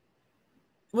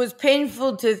was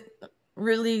painful to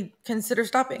really consider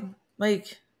stopping.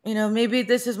 Like, maybe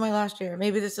this is my last year.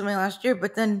 Maybe this is my last year,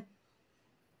 but then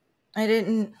I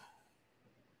didn't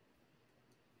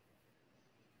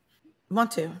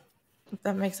want to, if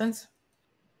that makes sense.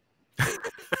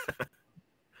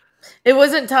 It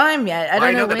wasn't time yet. I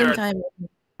don't know when time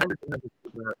is.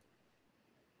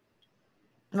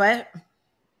 What?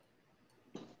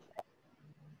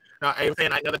 No, I'm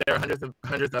saying I know that there are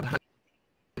hundreds of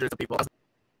people,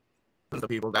 thousands of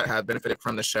people that have benefited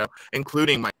from the show,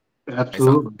 including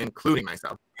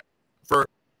myself. For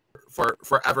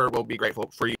forever, will be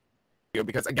grateful for you,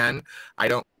 because again, I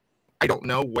don't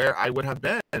know where I would have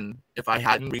been if I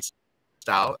hadn't reached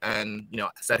out and, you know,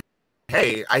 said,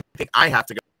 hey, I think I have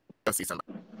to go see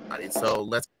somebody. So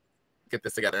let's get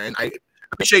this together. And I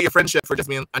appreciate your friendship for just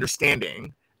being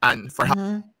understanding and for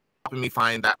helping me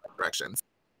find that direction.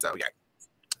 So yeah.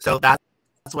 So that's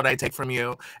what I take from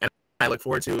you. And I look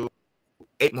forward to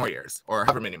 8 more years or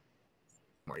however many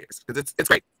more years. Because it's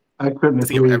great. I couldn't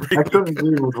agree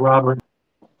with Robert.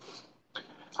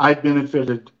 I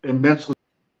benefited immensely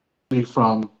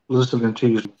from listening to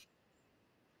you.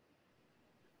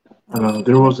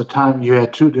 There was a time you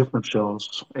had 2 different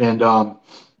shows, and I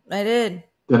did.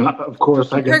 Then of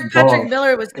course I got Kirk involved. Patrick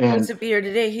Miller was supposed to be here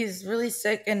today. He's really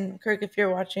sick, and Kirk, if you're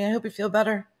watching, I hope you feel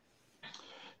better.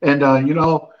 And you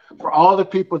know, for all the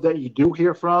people that you do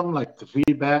hear from, like the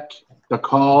feedback, the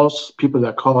calls, people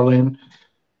that call in,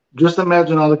 just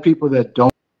imagine all the people that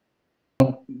don't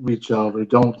reach out or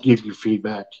don't give you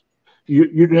feedback.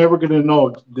 You're never going to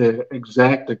know the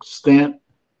exact extent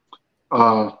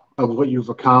of what you've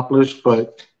accomplished,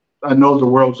 but I know the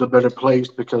world's a better place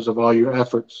because of all your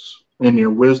efforts and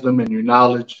your wisdom and your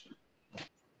knowledge,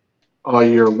 all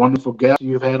your wonderful guests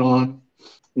you've had on.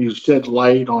 You shed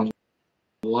light on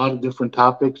a lot of different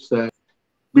topics that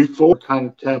before kind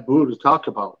of taboo to talk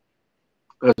about,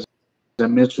 as I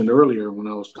mentioned earlier when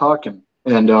I was talking.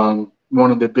 And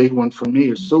one of the big ones for me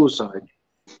is suicide.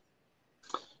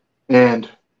 And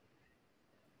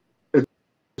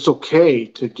it's okay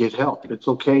to get help. It's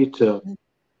okay to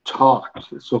talk.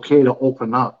 It's okay to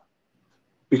open up.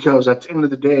 Because at the end of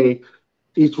the day,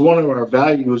 each one of our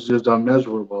values is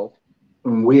unmeasurable.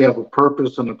 And we have a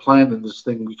purpose and a plan in this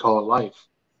thing we call life.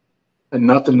 And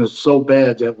nothing is so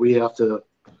bad that we have to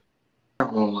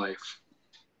our own life.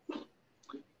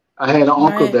 I had an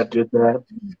uncle that did that.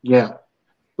 Yeah.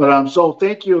 But so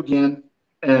thank you again.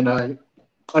 And I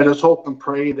just hope and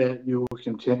pray that you will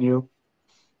continue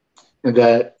and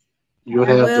that you'll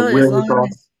have the wherewithal.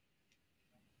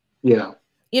 Yeah.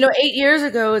 You know, 8 years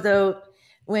ago, though,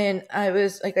 when I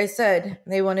was, like I said,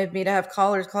 they wanted me to have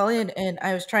callers call in, and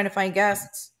I was trying to find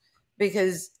guests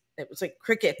because it was like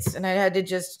crickets, and I had to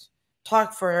just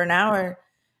talk for an hour.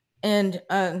 And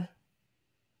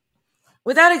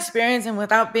without experience and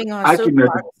without being on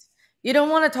soapbox, you don't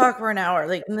want to talk for an hour,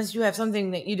 like unless you have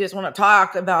something that you just want to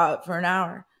talk about for an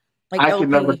hour. Like I can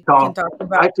never talk.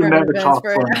 I can never talk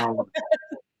for an hour.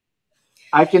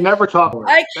 I can never talk.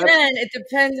 I can. It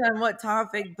depends on what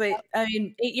topic, but I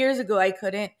mean, 8 years ago I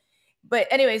couldn't. But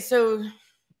anyway, so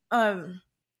and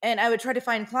I would try to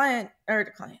find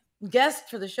guests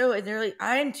for the show, and they're like,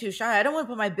 I'm too shy. I don't want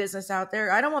to put my business out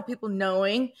there. I don't want people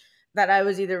knowing that I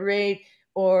was either raped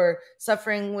or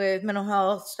suffering with mental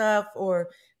health stuff or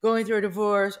going through a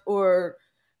divorce or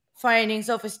finding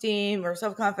self-esteem or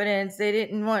self-confidence. They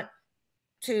didn't want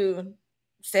to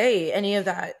say any of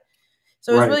that.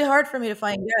 So it was really hard for me to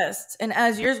find guests. And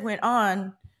as years went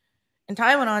on and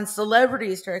time went on,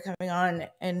 celebrities started coming on,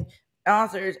 and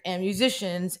authors and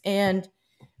musicians and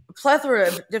a plethora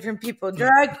of different people,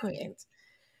 drag queens,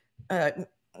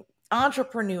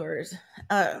 entrepreneurs.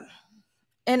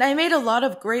 And I made a lot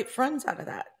of great friends out of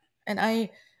that. And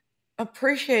I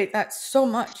appreciate that so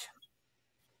much.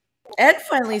 Ed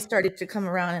finally started to come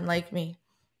around and like me.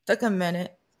 Took a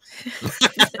minute.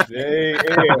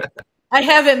 I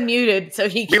have him muted, so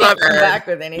he can't come back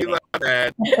with anything. We love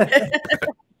Ed.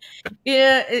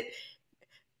 Yeah,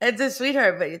 Ed's a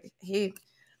sweetheart, but he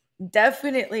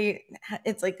definitely,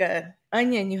 it's like a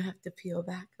onion you have to peel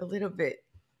back a little bit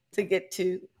to get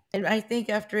to. And I think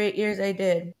after 8 years I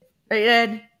did. Right,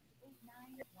 Ed?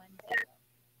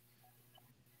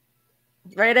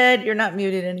 Right, Ed? You're not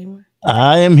muted anymore.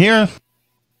 I am here.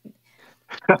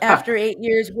 After 8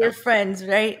 years, we're friends,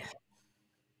 right?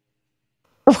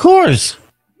 Of course.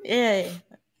 Yay.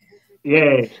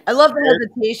 Yay. I love the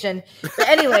hesitation. But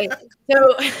anyway,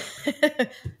 so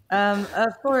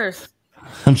of course.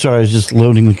 I'm sorry, I was just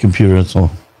loading the computer, that's all.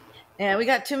 Yeah, we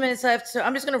got 2 minutes left, so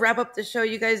I'm just going to wrap up the show.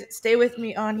 You guys stay with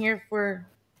me on here for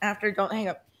after. Don't hang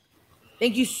up.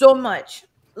 Thank you so much,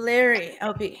 Larry,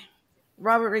 LP,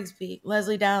 Robert Rigsby,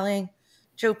 Leslie Dowling,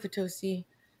 Joe Potosi,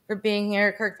 for being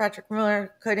here. Kirk Patrick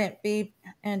Miller couldn't be.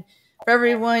 And for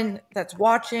everyone that's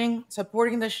watching,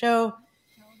 supporting the show,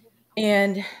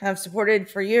 and have supported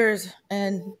for years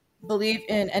and believe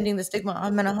in ending the stigma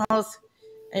on mental health,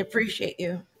 I appreciate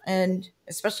you. And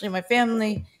especially my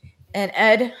family and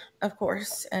Ed, of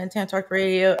course, and Tam Talk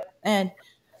Radio, and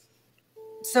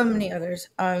so many others.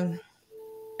 And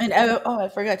I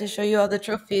forgot to show you all the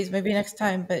trophies. Maybe next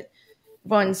time, but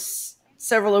won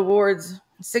several awards,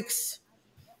 6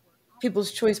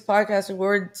 People's Choice Podcast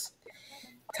Awards,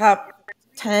 top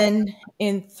 10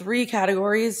 in 3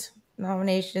 categories,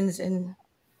 nominations, and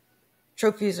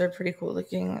trophies are pretty cool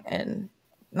looking, and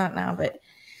not now, but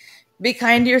be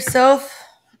kind to yourself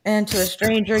and to a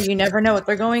stranger. You never know what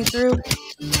they're going through.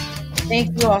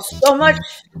 Thank you all so much.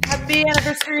 Happy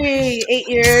anniversary, 8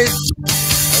 years.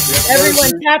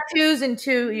 Everyone, tattoos in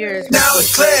 2 years. Now it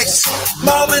clicks,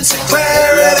 moments of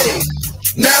clarity.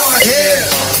 Now I hear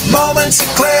moments of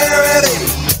clarity.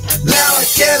 Now I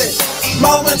get it,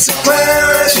 moments of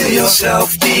clarity. To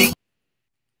yourself, be.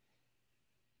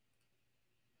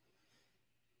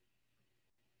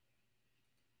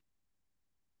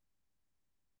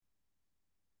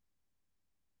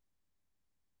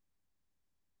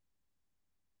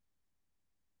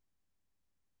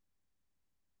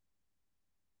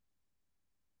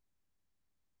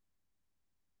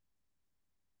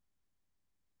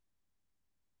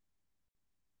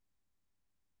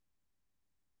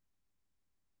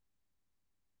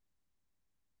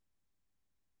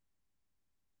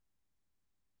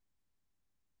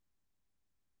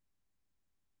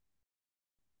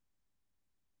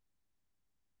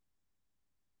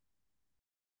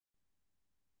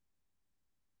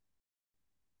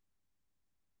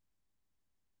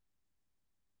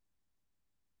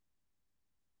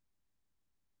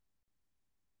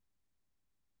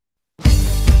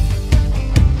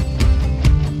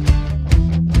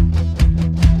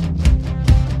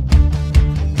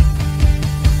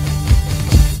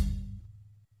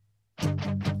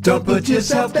 Don't put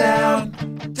yourself down,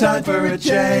 time for a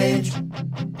change.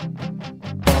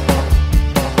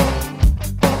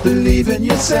 Believe in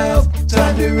yourself,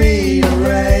 time to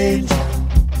rearrange.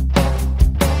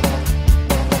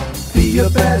 Be your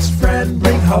best friend,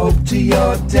 bring hope to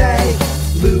your day.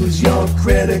 Lose your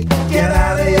critic, get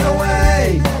out of your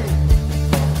way.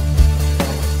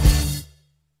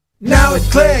 Now it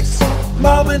clicks,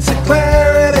 moments of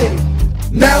clarity.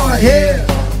 Now I hear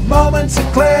moments of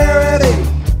clarity.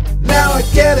 Now I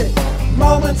get it,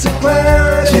 moments of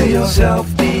clarity. To yourself,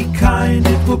 be kind,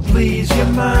 it will please your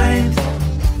mind.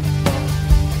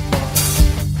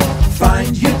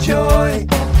 Find your joy,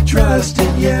 trust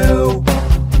in you.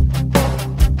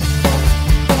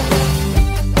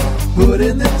 Put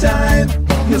in the time,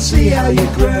 you'll see how you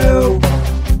grow.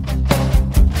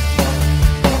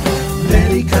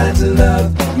 Many kinds of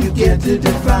love you get to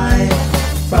define.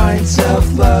 Find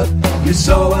self-love, you're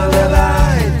so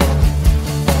alive.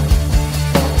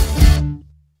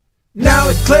 Now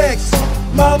it clicks,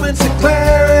 moments of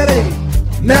clarity.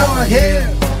 Now I hear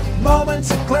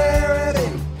moments of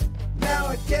clarity. Now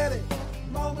I get it,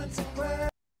 moments of clarity.